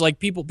is like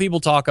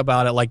people talk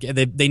about it like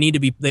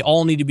they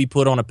all need to be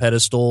put on a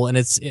pedestal, and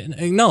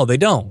no, they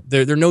don't.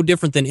 They're no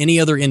different than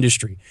any other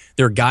industry.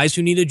 There are guys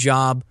who need a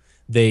job.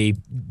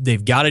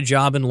 They've got a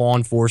job in law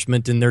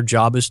enforcement, and their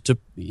job is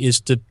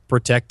to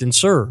protect and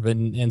serve.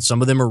 And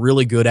some of them are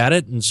really good at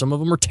it, and some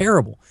of them are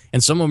terrible,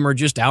 and some of them are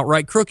just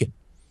outright crooked.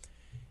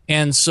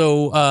 And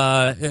so,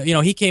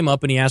 he came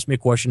up and he asked me a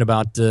question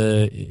about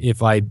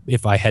if I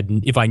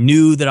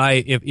knew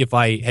that if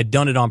I had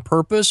done it on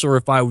purpose, or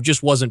if I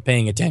just wasn't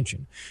paying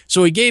attention.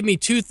 So he gave me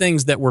two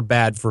things that were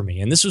bad for me,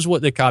 and this is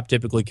what the cop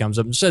typically comes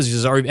up and says. He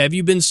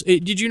says,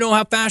 did you know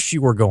how fast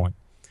you were going?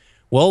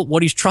 Well,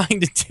 what he's trying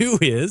to do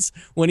is,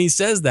 when he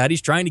says that,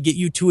 he's trying to get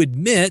you to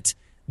admit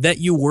that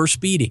you were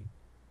speeding.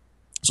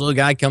 So the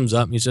guy comes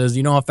up and he says, do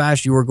you know how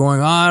fast you were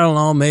going? I don't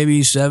know,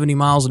 maybe 70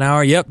 miles an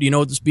hour. Yep. Do you know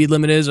what the speed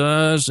limit is?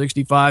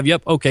 65.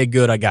 Yep. Okay,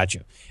 good. I got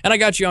you. And I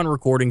got you on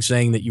recording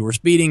saying that you were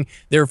speeding.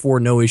 Therefore,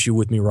 no issue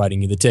with me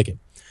writing you the ticket.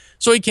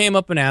 So he came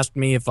up and asked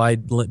me if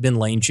I'd been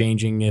lane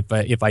changing,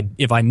 if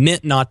I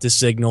meant not to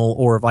signal,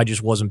 or if I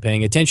just wasn't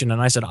paying attention.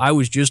 And I said, I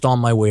was just on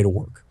my way to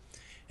work.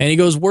 And he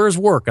goes, where's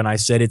work? And I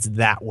said, it's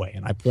that way.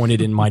 And I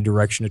pointed in my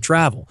direction of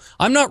travel.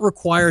 I'm not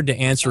required to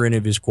answer any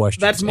of his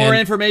questions. That's more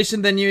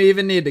information than you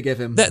even need to give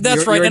him.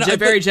 That's right. You're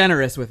very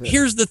generous with it.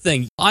 Here's the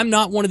thing. I'm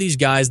not one of these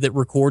guys that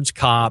records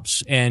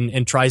cops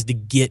and tries to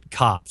get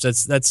cops.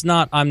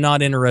 I'm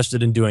not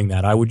interested in doing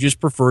that. I would just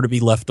prefer to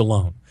be left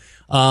alone.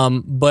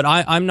 But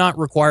I'm not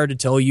required to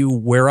tell you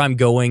where I'm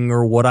going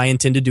or what I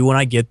intend to do when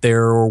I get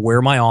there or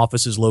where my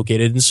office is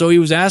located. And so he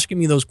was asking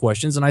me those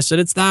questions, and I said,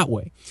 it's that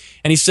way.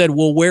 And he said,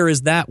 well, where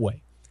is that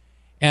way?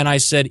 And I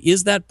said,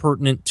 is that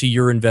pertinent to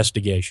your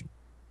investigation?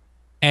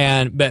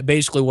 And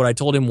basically what I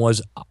told him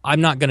was,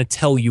 I'm not going to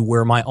tell you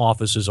where my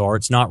offices are.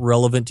 It's not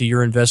relevant to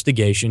your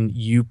investigation.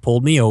 You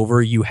pulled me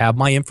over. You have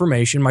my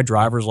information, my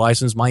driver's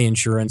license, my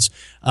insurance.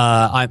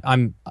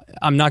 I'm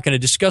not going to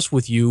discuss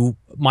with you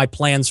my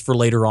plans for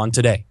later on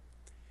today.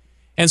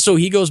 And so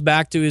he goes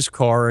back to his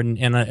car, and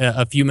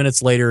a few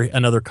minutes later,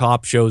 another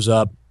cop shows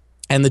up,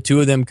 and the two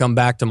of them come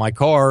back to my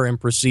car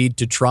and proceed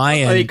to try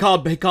and... He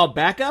called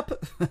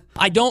backup?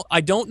 I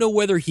don't know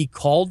whether he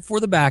called for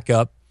the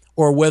backup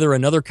or whether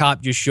another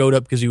cop just showed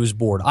up because he was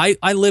bored.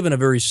 I live in a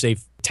very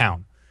safe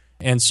town,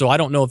 and so I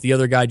don't know if the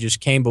other guy just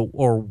came,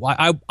 or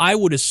I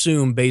would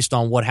assume, based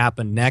on what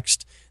happened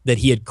next, that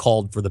he had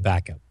called for the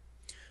backup.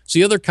 So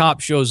the other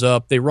cop shows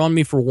up. They run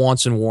me for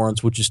wants and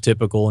warrants, which is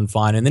typical and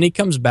fine. And then he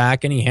comes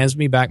back and he hands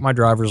me back my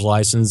driver's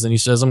license, and he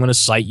says, I'm going to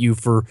cite you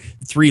for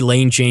 3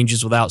 lane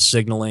changes without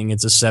signaling.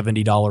 It's a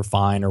 $70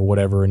 fine or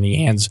whatever. And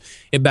he hands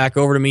it back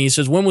over to me. He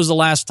says, when was the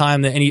last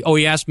time that,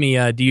 he asked me,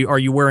 are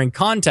you wearing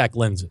contact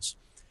lenses?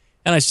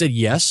 And I said,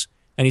 yes.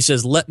 And he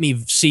says, let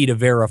me see to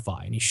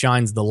verify. And he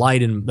shines the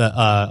light in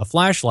a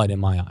flashlight in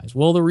my eyes.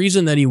 Well, the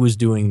reason that he was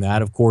doing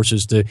that, of course,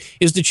 is to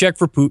check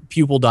for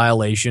pupil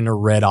dilation or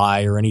red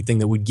eye or anything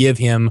that would give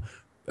him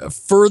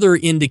further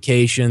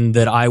indication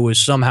that I was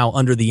somehow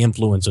under the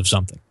influence of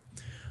something.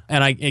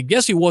 And I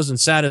guess he wasn't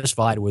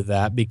satisfied with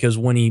that, because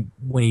when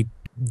he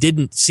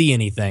didn't see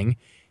anything,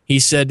 he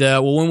said,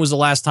 well, when was the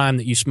last time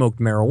that you smoked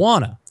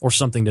marijuana or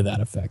something to that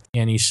effect?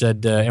 And he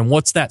said, and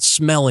what's that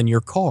smell in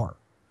your car?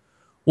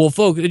 Well,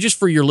 folks, just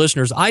for your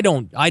listeners, I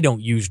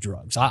don't use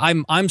drugs.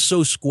 I'm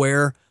so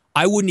square,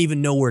 I wouldn't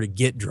even know where to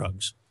get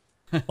drugs.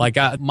 Like,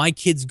 my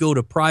kids go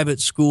to private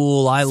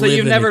school. So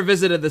you've never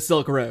visited the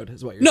Silk Road,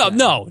 is what you're saying?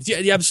 No,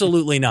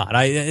 absolutely not.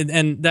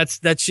 And that's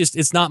just,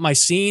 it's not my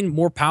scene.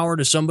 More power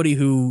to somebody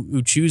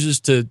who chooses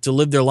to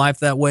live their life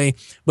that way.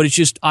 But it's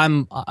just,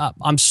 I'm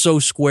so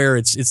square,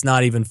 it's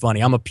not even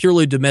funny. I'm a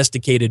purely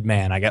domesticated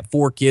man. I got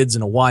 4 kids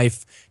and a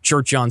wife.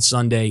 Church on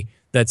Sunday.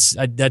 That's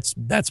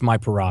my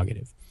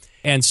prerogative.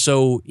 And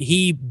so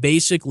he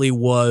basically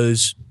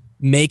was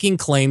making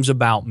claims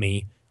about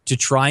me to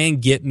try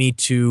and get me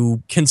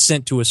to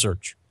consent to a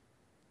search.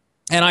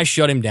 And I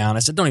shut him down. I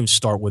said, don't even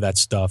start with that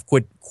stuff.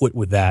 Quit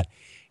with that.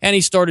 And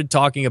he started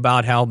talking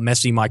about how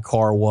messy my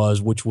car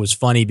was, which was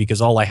funny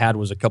because all I had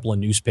was a couple of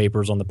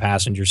newspapers on the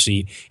passenger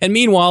seat. And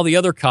meanwhile, the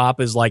other cop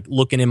is like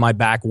looking in my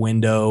back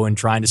window and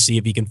trying to see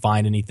if he can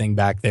find anything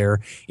back there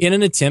in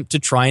an attempt to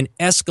try and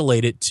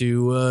escalate it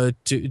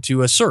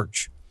to a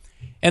search.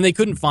 And they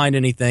couldn't find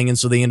anything, and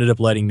so they ended up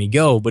letting me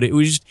go. But it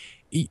was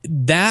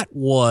that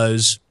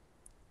was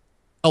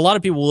a lot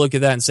of people will look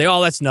at that and say,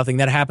 oh, that's nothing.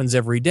 That happens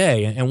every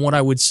day. And what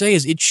I would say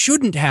is it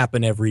shouldn't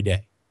happen every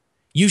day.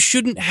 You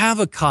shouldn't have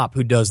a cop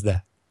who does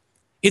that.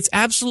 It's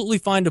absolutely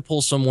fine to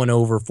pull someone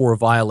over for a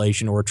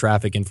violation or a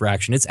traffic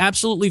infraction. It's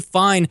absolutely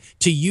fine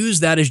to use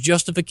that as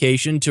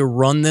justification to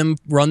run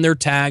their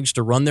tags,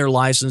 to run their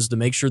license, to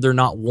make sure they're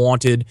not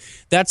wanted.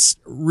 That's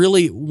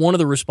really one of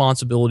the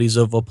responsibilities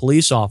of a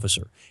police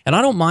officer. And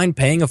I don't mind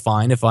paying a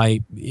fine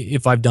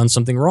if I've done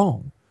something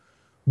wrong.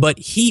 But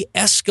he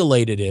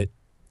escalated it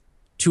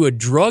to a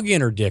drug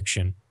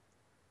interdiction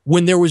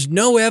when there was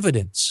no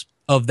evidence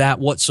of that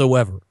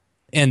whatsoever.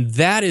 And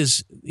that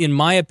is, in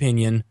my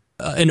opinion,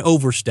 an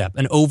overstep,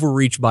 an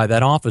overreach by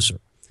that officer.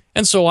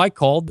 And so I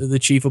called the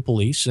chief of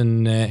police,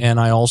 and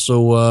I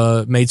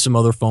also made some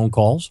other phone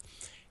calls,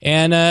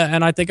 and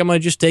I think I'm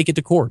going to just take it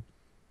to court.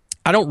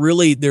 I don't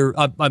really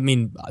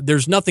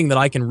there's nothing that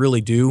I can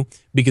really do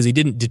because he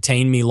didn't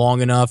detain me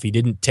long enough. He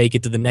didn't take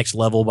it to the next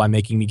level by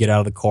making me get out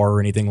of the car or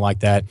anything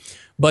like that.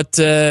 But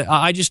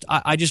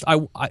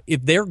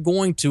if they're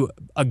going to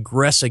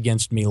aggress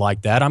against me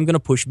like that, I'm going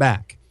to push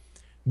back.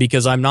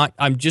 Because I'm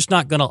just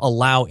not going to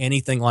allow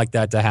anything like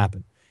that to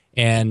happen,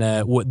 and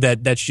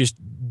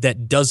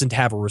that doesn't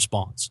have a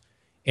response.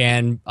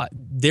 And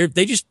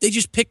they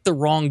just picked the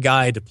wrong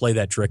guy to play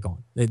that trick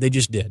on. They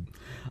just did.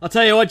 I'll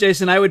tell you what,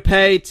 Jason, I would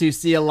pay to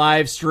see a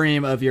live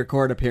stream of your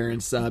court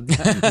appearance. I'm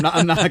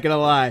not going to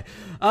lie.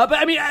 But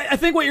I mean, I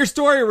think what your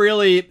story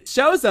really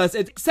shows us,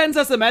 it sends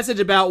us a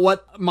message about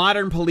what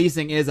modern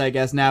policing is, I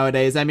guess,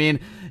 nowadays. I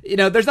mean,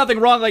 there's nothing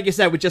wrong, like you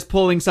said, with just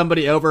pulling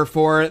somebody over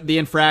for the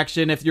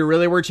infraction. If you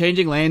really were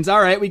changing lanes,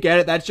 all right, we get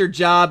it. That's your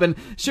job. And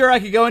sure, I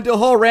could go into a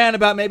whole rant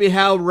about maybe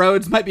how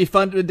roads might be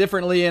funded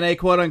differently in a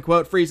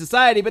quote-unquote free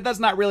society, but that's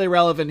not really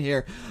relevant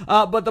here.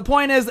 But the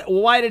point is,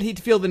 why did he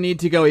feel the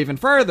need to go even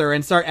further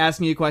and start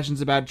asking you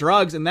questions about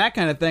drugs and that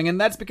kind of thing?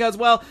 And that's because,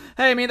 well,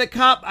 hey, I mean, the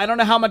cop, I don't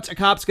know how much a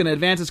cop's going to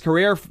advance his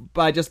career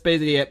by just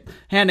basically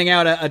handing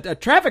out a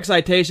traffic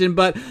citation,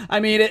 but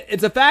I mean,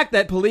 it's a fact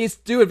that police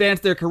do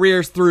advance their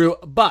careers through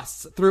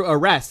busts, through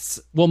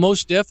arrests. Well,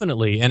 most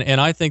definitely.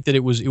 And I think that it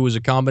was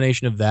a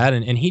combination of that.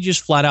 And he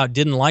just flat out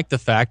didn't like the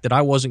fact that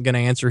I wasn't going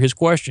to answer his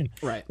question.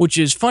 Right. Which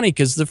is funny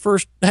because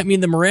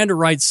the Miranda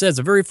rights says,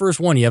 the very first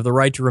one, you have the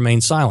right to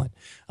remain silent.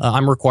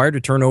 I'm required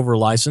to turn over a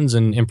license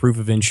and proof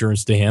of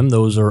insurance to him.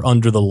 Those are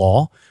under the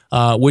law,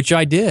 which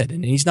I did.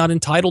 And he's not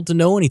entitled to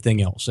know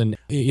anything else. And,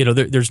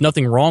 there's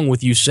nothing wrong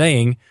with you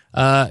saying,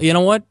 you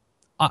know what?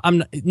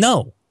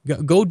 No.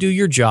 Go do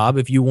your job.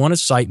 If you want to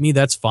cite me,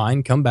 that's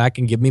fine. Come back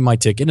and give me my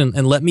ticket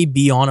and let me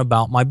be on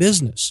about my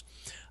business.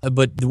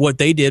 But what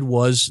they did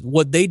was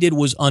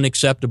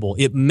unacceptable.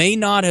 It may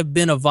not have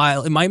been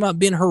it might not have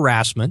been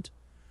harassment,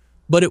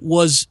 but it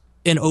was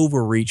an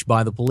overreach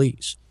by the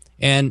police.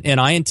 And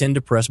I intend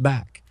to press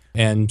back.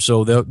 And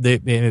so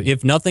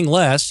if nothing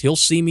less, he'll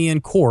see me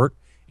in court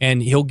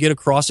and he'll get a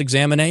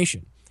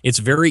cross-examination. It's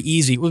very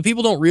easy. What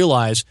people don't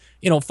realize,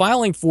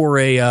 filing for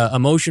a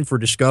motion for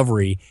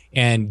discovery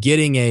and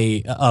getting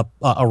a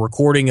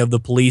recording of the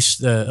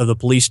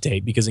police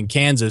tape, because in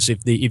Kansas,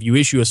 if you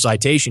issue a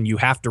citation, you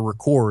have to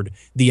record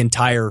the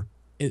entire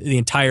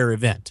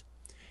event.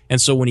 And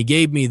so when he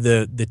gave me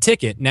the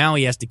ticket, now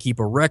he has to keep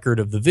a record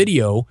of the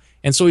video,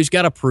 and so he's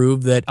got to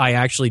prove that I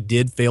actually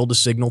did fail to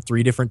signal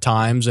 3 different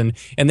times, and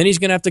then he's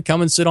going to have to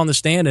come and sit on the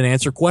stand and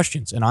answer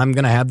questions, and I'm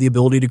going to have the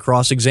ability to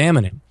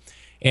cross-examine him.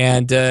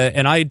 And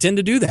I intend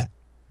to do that,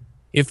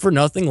 if for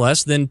nothing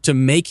less than to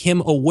make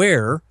him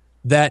aware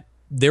that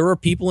there are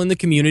people in the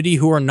community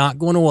who are not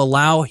going to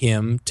allow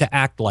him to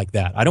act like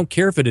that. I don't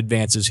care if it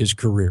advances his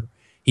career.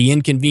 He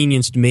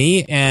inconvenienced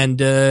me, and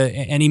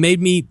he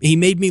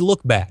made me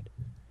look bad,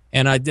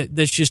 and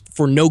that's just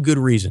for no good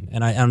reason.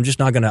 And I'm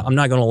not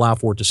gonna allow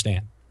for it to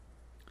stand.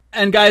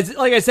 And guys,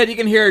 like I said, you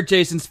can hear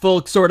Jason's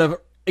full sort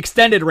of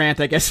extended rant,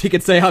 I guess you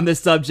could say, on this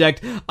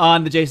subject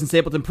on the Jason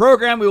Stapleton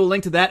program. We will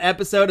link to that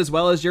episode as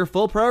well as your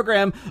full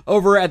program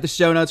over at the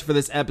show notes for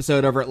this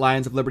episode over at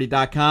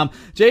lionsofliberty.com.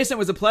 Jason, it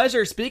was a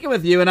pleasure speaking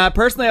with you, and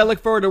personally, I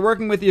look forward to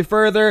working with you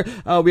further.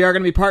 We are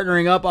going to be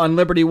partnering up on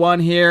Liberty One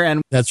here,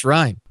 and that's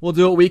right. We'll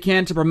do what we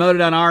can to promote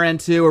it on our end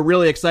too. We're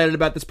really excited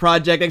about this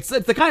project. It's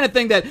the kind of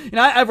thing that,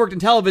 I've worked in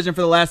television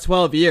for the last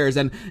 12 years,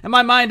 and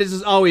my mind is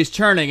just always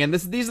churning, and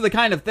these are the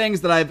kind of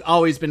things that I've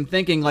always been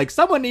thinking, like,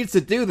 someone needs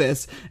to do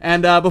this.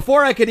 And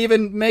before I could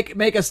even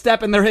make a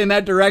step in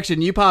that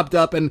direction, you popped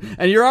up, and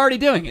you're already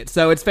doing it.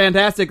 So it's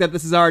fantastic that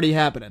this is already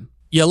happening.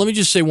 Yeah, let me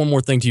just say one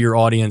more thing to your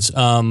audience.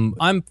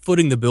 I'm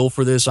footing the bill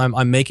for this.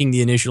 I'm making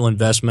the initial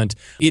investment.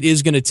 It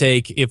is going to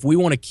take, if we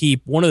want to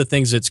keep, one of the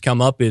things that's come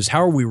up is,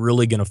 how are we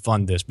really going to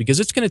fund this? Because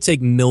it's going to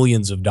take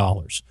millions of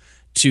dollars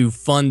to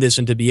fund this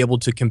and to be able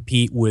to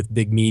compete with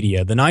big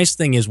media. The nice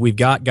thing is we've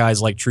got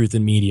guys like Truth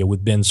in Media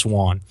with Ben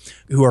Swan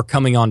who are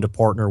coming on to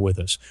partner with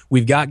us.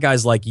 We've got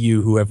guys like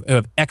you who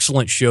have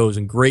excellent shows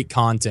and great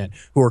content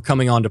who are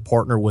coming on to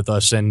partner with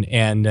us and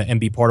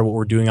be part of what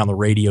we're doing on the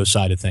radio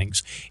side of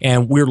things.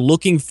 And we're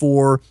looking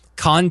for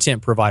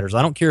content providers.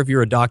 I don't care if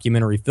you're a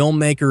documentary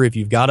filmmaker, if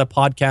you've got a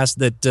podcast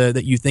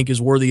that you think is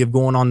worthy of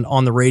going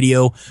on the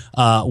radio,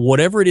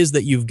 whatever it is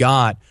that you've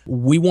got,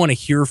 we want to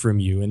hear from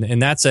you.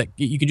 And that's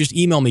you can just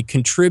email me,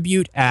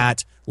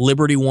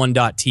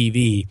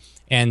 contribute@libertyone.tv,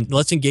 and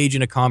let's engage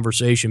in a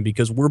conversation,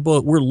 because we're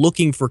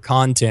looking for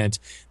content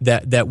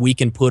that we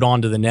can put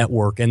onto the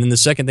network. And then the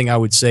second thing I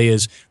would say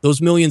is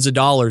those millions of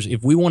dollars,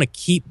 if we want to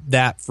keep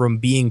that from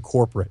being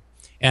corporate,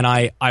 and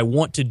I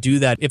want to do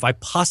that if I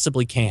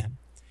possibly can,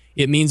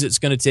 it means it's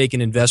going to take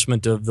an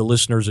investment of the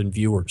listeners and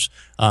viewers,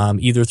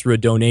 either through a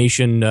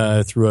donation,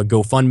 through a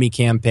GoFundMe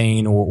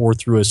campaign, or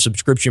through a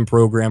subscription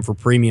program for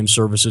premium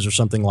services or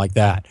something like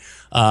that.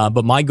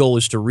 But my goal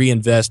is to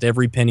reinvest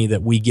every penny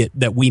that we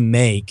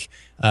make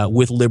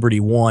with Liberty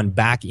One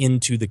back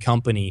into the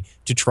company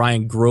to try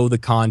and grow the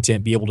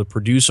content, be able to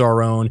produce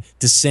our own,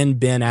 to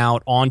send Ben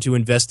out onto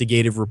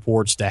investigative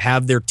reports, to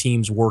have their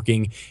teams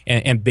working,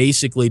 and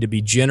basically to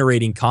be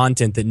generating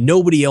content that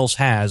nobody else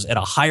has at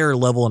a higher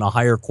level and a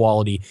higher quality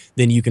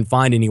than you can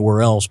find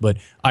anywhere else. But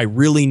I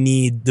really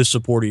need the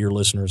support of your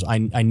listeners. I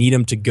need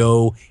them to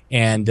go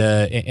and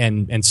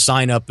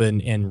sign up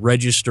and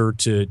register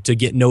to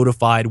get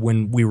notified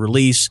when we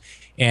release.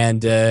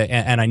 And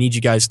I need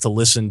you guys to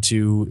listen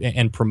to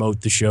and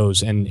promote the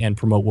shows and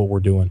promote what we're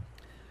doing.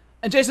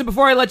 And Jason,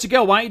 before I let you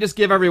go, why don't you just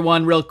give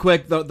everyone real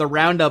quick the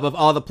roundup of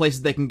all the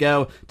places they can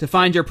go to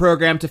find your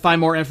program, to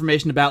find more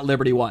information about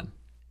Liberty One?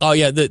 Oh,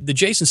 yeah. The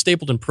Jason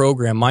Stapleton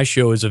program, my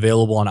show is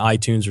available on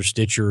iTunes or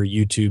Stitcher or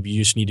YouTube.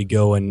 You just need to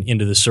go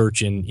into the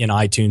search in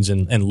iTunes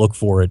and look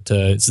for it.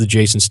 It's the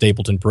Jason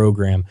Stapleton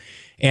program.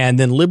 And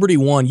then Liberty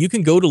One, you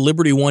can go to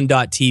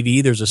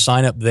libertyone.tv. There's a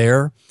sign up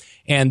there.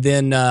 And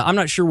then I'm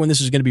not sure when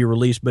this is going to be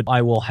released, but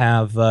I will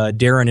have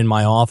Darren in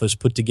my office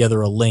put together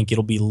a link.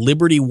 It'll be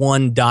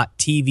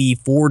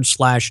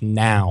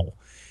libertyone.tv/now.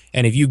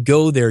 And if you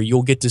go there,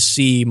 you'll get to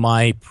see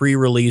my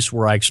pre-release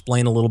where I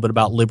explain a little bit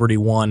about Liberty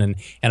One, and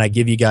I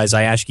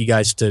ask you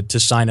guys to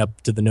sign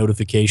up to the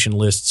notification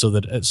list so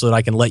that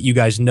I can let you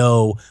guys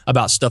know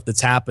about stuff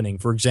that's happening.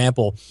 For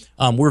example,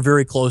 we're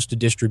very close to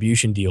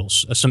distribution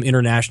deals, some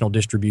international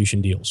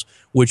distribution deals,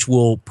 which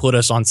will put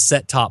us on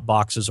set-top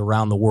boxes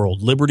around the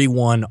world. Liberty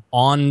One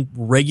on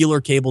regular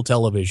cable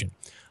television.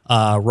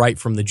 Right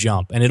from the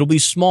jump. And it'll be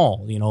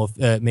small,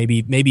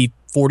 maybe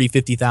 40,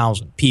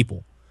 50,000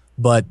 people.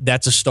 But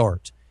that's a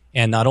start.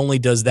 And not only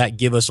does that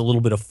give us a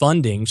little bit of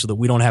funding so that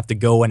we don't have to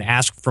go and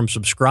ask from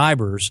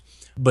subscribers,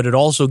 but it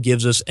also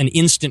gives us an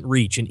instant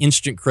reach, an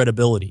instant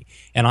credibility.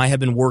 And I have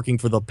been working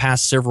for the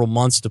past several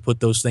months to put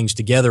those things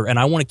together. And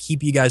I want to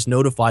keep you guys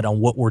notified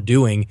on what we're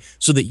doing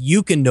so that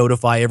you can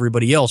notify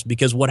everybody else.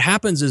 Because what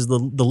happens is the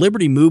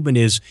Liberty movement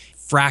is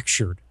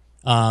fractured.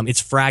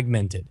 It's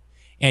fragmented.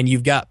 And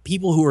you've got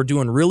people who are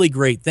doing really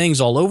great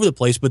things all over the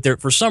place, but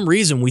for some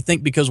reason we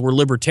think because we're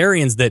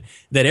libertarians that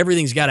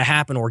everything's got to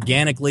happen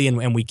organically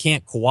and we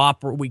can't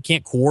cooperate, we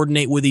can't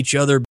coordinate with each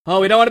other.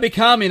 Oh, we don't want to be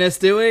communists,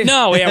 do we?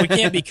 No, yeah, we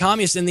can't be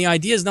communists. And the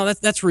idea is, no,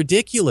 that's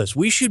ridiculous.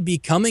 We should be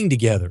coming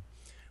together.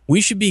 We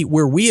should be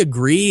where we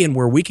agree and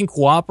where we can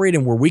cooperate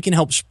and where we can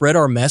help spread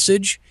our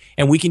message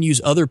and we can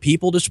use other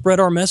people to spread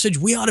our message.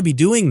 We ought to be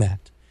doing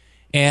that.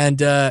 And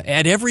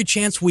at every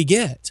chance we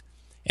get.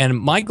 And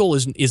my goal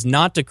is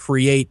not to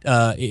redefine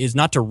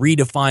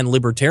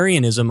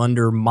libertarianism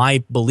under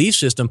my belief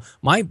system.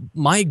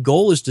 My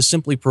goal is to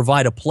simply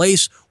provide a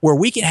place where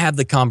we can have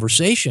the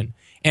conversation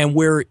and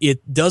where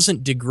it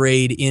doesn't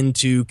degrade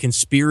into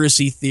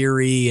conspiracy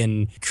theory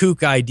and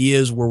kook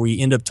ideas where we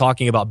end up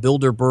talking about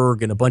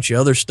Bilderberg and a bunch of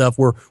other stuff,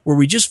 where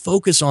we just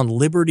focus on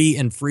liberty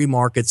and free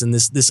markets and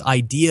this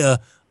idea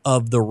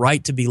of the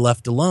right to be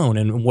left alone,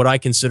 and what I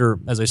consider,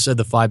 as I said,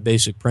 the 5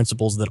 basic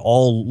principles that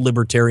all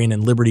libertarian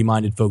and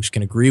liberty-minded folks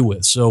can agree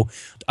with. So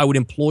I would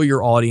implore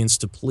your audience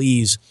to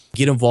please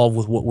get involved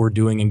with what we're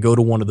doing and go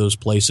to one of those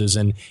places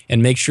and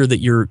make sure that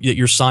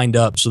you're signed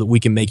up so that we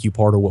can make you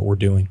part of what we're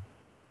doing.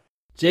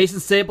 Jason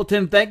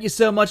Stapleton, thank you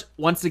so much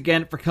once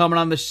again for coming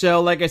on the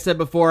show. Like I said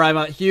before, I'm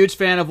a huge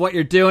fan of what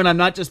you're doing. I'm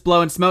not just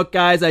blowing smoke,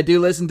 guys. I do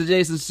listen to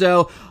Jason's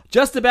show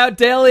just about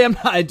daily.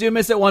 I do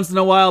miss it once in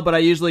a while, but I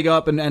usually go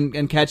up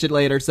and catch it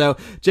later. So,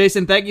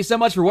 Jason, thank you so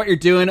much for what you're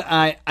doing.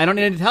 I don't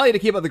need to tell you to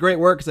keep up the great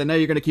work because I know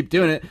you're going to keep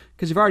doing it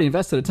because you've already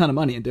invested a ton of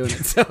money in doing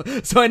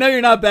it. So I know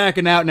you're not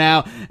backing out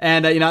now.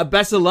 And,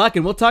 best of luck,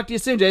 and we'll talk to you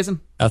soon,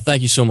 Jason.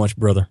 Thank you so much,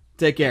 brother.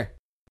 Take care.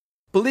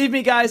 Believe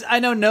me, guys, I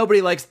know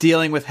nobody likes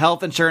dealing with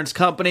health insurance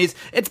companies.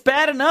 It's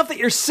bad enough that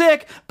you're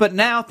sick, but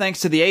now,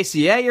 thanks to the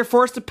ACA, you're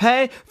forced to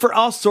pay for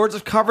all sorts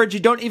of coverage you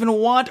don't even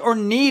want or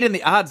need, and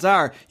the odds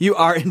are you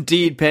are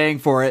indeed paying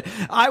for it.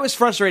 I was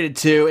frustrated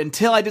too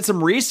until I did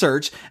some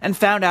research and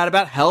found out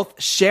about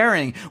health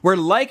sharing, where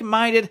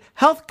like-minded,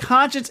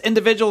 health-conscious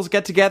individuals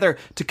get together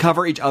to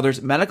cover each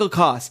other's medical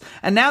costs.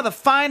 And now the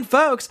fine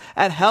folks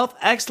at Health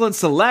Excellence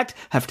Select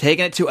have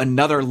taken it to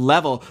another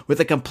level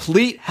with a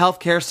complete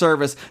healthcare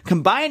service,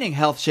 combining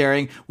health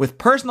sharing with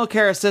personal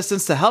care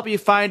assistance to help you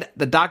find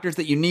the doctors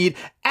that you need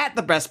at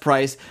the best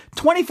price,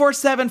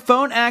 24/7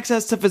 phone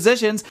access to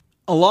physicians,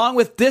 along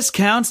with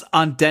discounts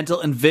on dental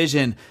and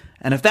vision.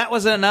 And if that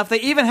wasn't enough, they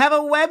even have a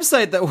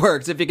website that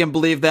works, if you can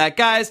believe that.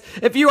 Guys,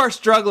 if you are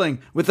struggling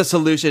with a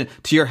solution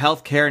to your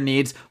healthcare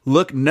needs,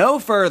 look no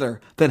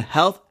further than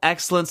Health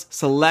Excellence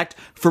Select.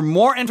 For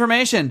more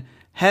information,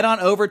 head on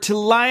over to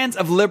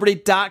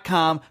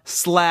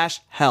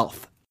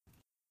lionsofliberty.com/health.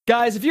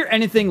 Guys, if you're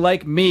anything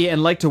like me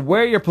and like to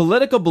wear your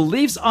political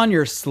beliefs on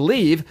your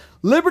sleeve,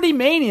 Liberty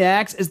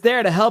Maniacs is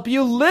there to help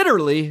you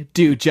literally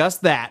do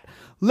just that.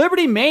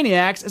 Liberty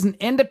Maniacs is an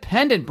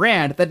independent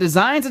brand that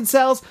designs and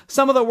sells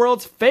some of the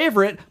world's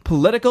favorite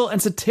political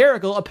and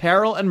satirical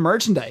apparel and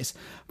merchandise.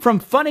 From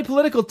funny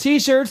political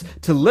t-shirts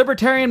to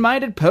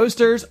libertarian-minded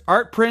posters,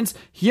 art prints,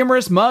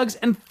 humorous mugs,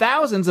 and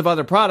thousands of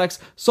other products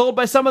sold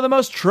by some of the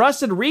most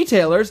trusted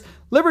retailers,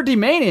 Liberty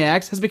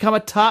Maniacs has become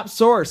a top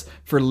source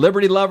for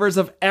liberty lovers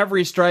of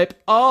every stripe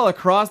all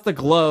across the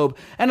globe,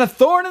 and a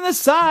thorn in the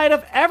side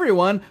of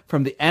everyone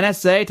from the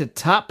NSA to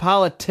top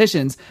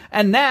politicians.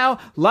 And now,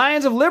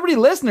 Lions of Liberty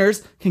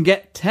listeners can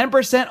get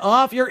 10%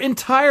 off your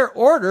entire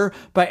order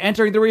by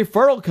entering the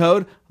referral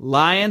code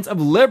Lions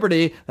of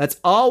Liberty. That's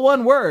all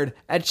one word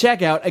at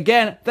checkout.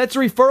 Again, that's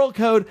referral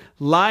code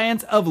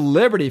Lions of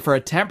Liberty for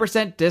a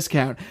 10%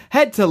 discount.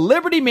 Head to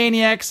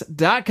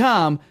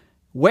libertymaniacs.com.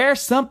 Wear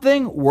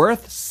something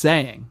worth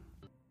saying.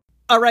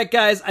 All right,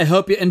 guys, I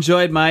hope you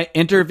enjoyed my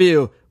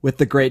interview with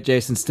the great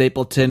Jason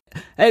Stapleton.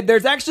 Hey,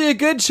 there's actually a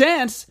good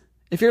chance,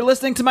 if you're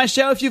listening to my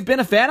show, if you've been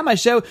a fan of my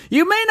show,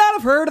 you may not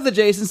have heard of the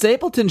Jason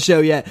Stapleton Show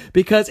yet,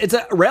 because it's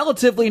a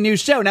relatively new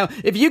show. Now,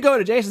 if you go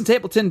to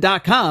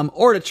jasonstapleton.com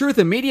or to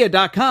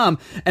truthandmedia.com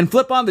and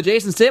flip on the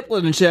Jason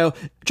Stapleton Show,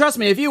 trust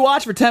me, if you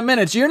watch for 10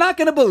 minutes, you're not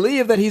going to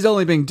believe that he's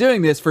only been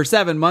doing this for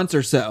 7 months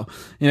or so.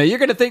 You know, you're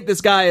going to think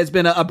this guy has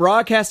been a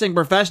broadcasting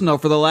professional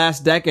for the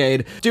last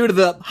decade due to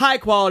the high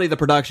quality of the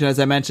production, as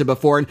I mentioned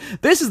before. And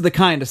this is the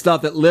kind of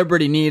stuff that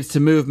Liberty needs to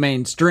move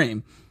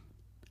mainstream.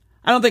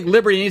 I don't think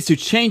Liberty needs to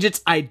change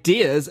its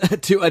ideas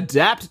to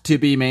adapt to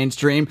be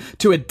mainstream,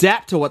 to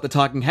adapt to what the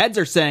talking heads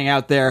are saying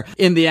out there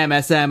in the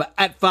MSM,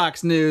 at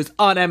Fox News,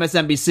 on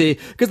MSNBC,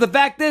 because the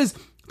fact is,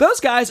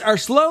 those guys are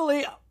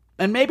slowly,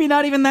 and maybe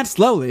not even that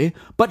slowly,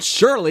 but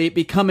surely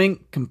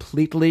becoming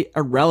completely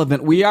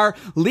irrelevant. We are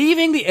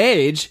leaving the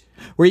age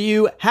where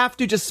you have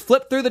to just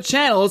flip through the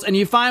channels and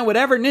you find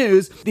whatever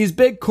news these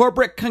big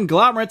corporate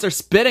conglomerates are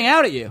spitting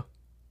out at you.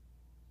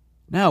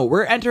 No,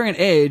 we're entering an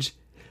age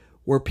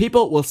where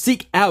people will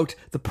seek out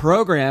the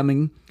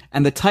programming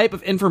and the type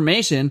of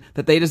information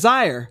that they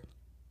desire.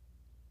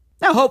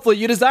 Now, hopefully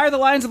you desire the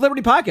Lions of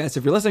Liberty podcast.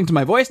 If you're listening to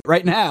my voice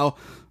right now,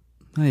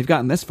 well, you've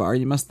gotten this far,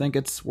 you must think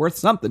it's worth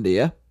something to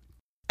you.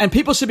 And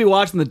people should be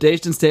watching the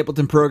Jason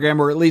Stapleton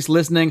program, or at least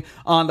listening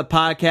on the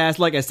podcast.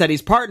 Like I said,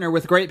 he's partnered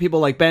with great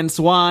people like Ben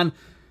Swan.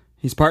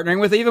 He's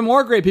partnering with even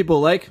more great people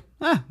like,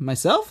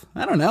 myself?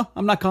 I don't know.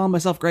 I'm not calling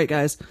myself great,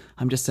 guys.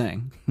 I'm just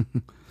saying.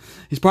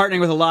 He's partnering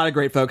with a lot of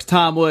great folks.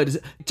 Tom Woods,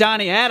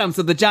 Johnny Adams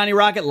of the Johnny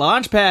Rocket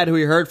Launchpad, who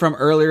we heard from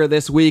earlier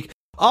this week.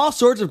 All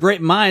sorts of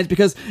great minds,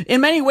 because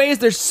in many ways,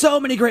 there's so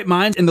many great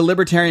minds in the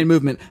libertarian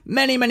movement.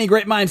 Many, many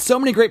great minds. So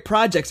many great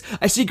projects.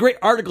 I see great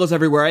articles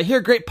everywhere. I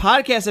hear great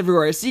podcasts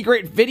everywhere. I see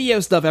great video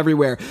stuff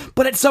everywhere.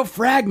 But it's so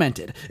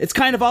fragmented. It's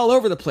kind of all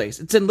over the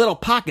place. It's in little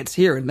pockets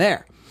here and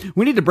there.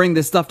 We need to bring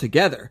this stuff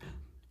together.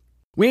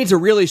 We need to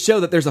really show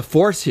that there's a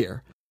force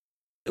here.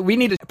 We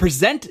need to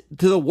present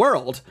to the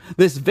world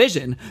this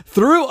vision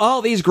through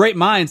all these great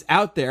minds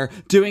out there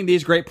doing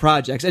these great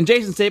projects. And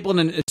Jason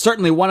Stapleton is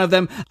certainly one of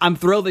them. I'm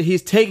thrilled that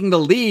he's taking the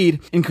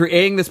lead in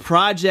creating this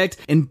project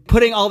and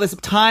putting all this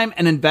time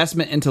and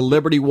investment into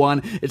Liberty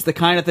One. It's the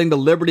kind of thing the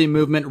Liberty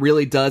movement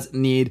really does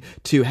need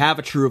to have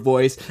a true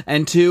voice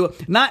and to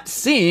not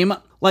seem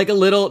like a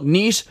little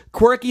niche,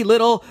 quirky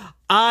little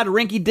odd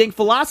rinky-dink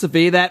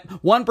philosophy that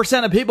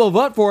 1% of people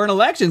vote for in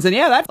elections. And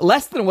yeah, that's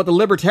less than what the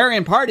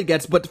Libertarian Party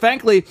gets. But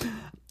frankly,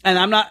 and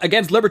I'm not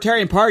against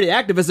Libertarian Party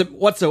activism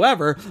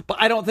whatsoever, but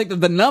I don't think that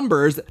the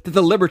numbers that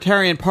the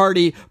Libertarian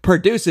Party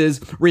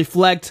produces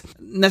reflect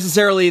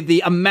necessarily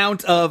the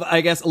amount of, I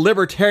guess,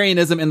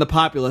 libertarianism in the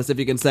populace, if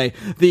you can say,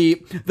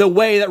 the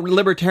way that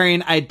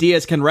libertarian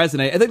ideas can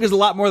resonate. I think there's a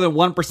lot more than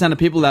 1% of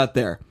people out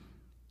there.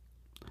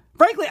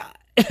 Frankly,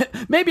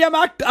 maybe I'm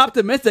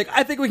optimistic.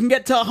 I think we can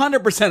get to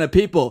 100% of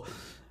people.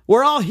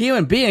 We're all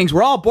human beings.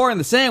 We're all born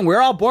the same.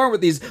 We're all born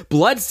with these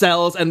blood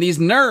cells and these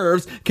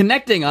nerves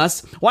connecting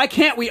us. Why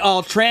can't we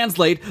all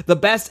translate the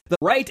best, the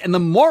right, and the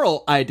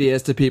moral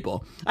ideas to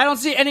people? I don't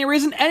see any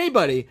reason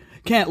anybody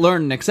can't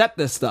learn and accept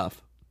this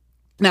stuff.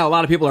 Now, a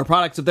lot of people are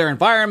products of their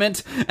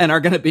environment and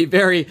are going to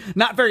be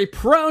not very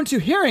prone to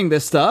hearing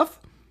this stuff.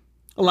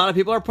 A lot of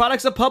people are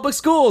products of public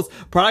schools,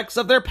 products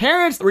of their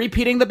parents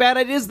repeating the bad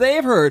ideas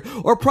they've heard,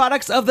 or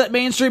products of the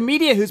mainstream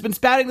media who's been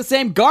spouting the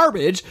same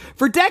garbage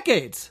for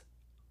decades.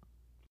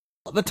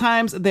 The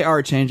times, they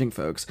are changing,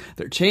 folks.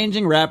 They're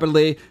changing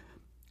rapidly,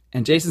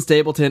 and Jason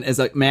Stapleton is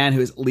a man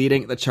who is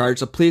leading the charge.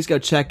 So please go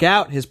check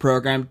out his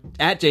program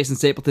at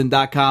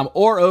jasonstapleton.com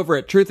or over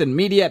at Truth and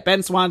Media, at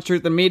Ben Swann's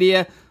Truth and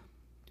Media,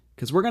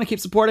 because we're going to keep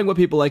supporting what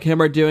people like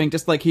him are doing,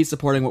 just like he's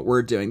supporting what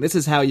we're doing. This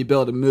is how you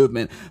build a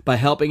movement, by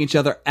helping each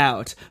other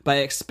out, by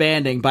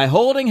expanding, by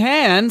holding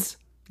hands,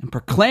 and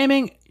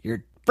proclaiming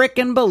your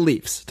frickin'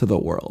 beliefs to the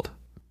world.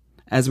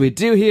 As we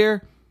do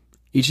here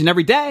each and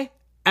every day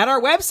at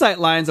our website,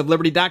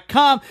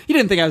 lionsofliberty.com. You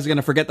didn't think I was going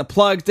to forget the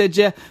plugs, did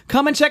you?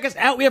 Come and check us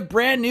out. We have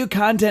brand new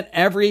content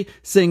every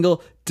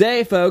single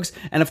day, folks.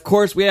 And of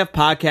course, we have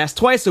podcasts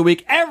twice a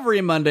week,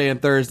 every Monday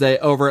and Thursday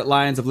over at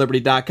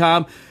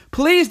lionsofliberty.com.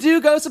 Please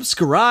do go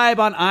subscribe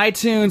on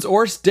iTunes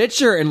or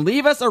Stitcher and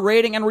leave us a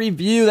rating and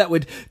review. That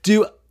would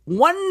do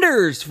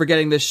wonders for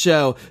getting this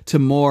show to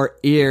more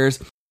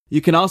ears. You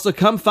can also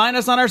come find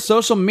us on our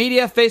social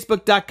media,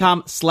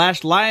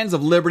 facebook.com/Lions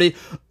of Liberty,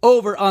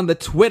 over on the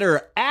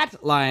Twitter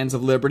at Lions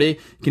of Liberty.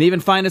 You can even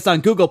find us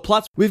on Google+.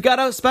 We've got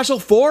a special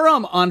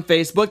forum on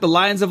Facebook, the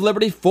Lions of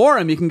Liberty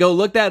Forum. You can go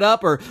look that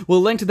up, or we'll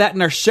link to that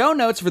in our show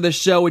notes for this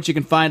show, which you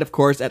can find, of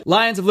course, at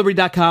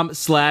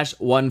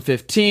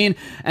lionsofliberty.com/115.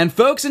 And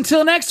folks,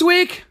 until next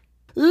week,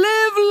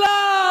 live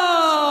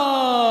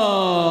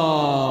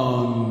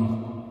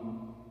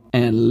long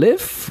and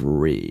live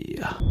free.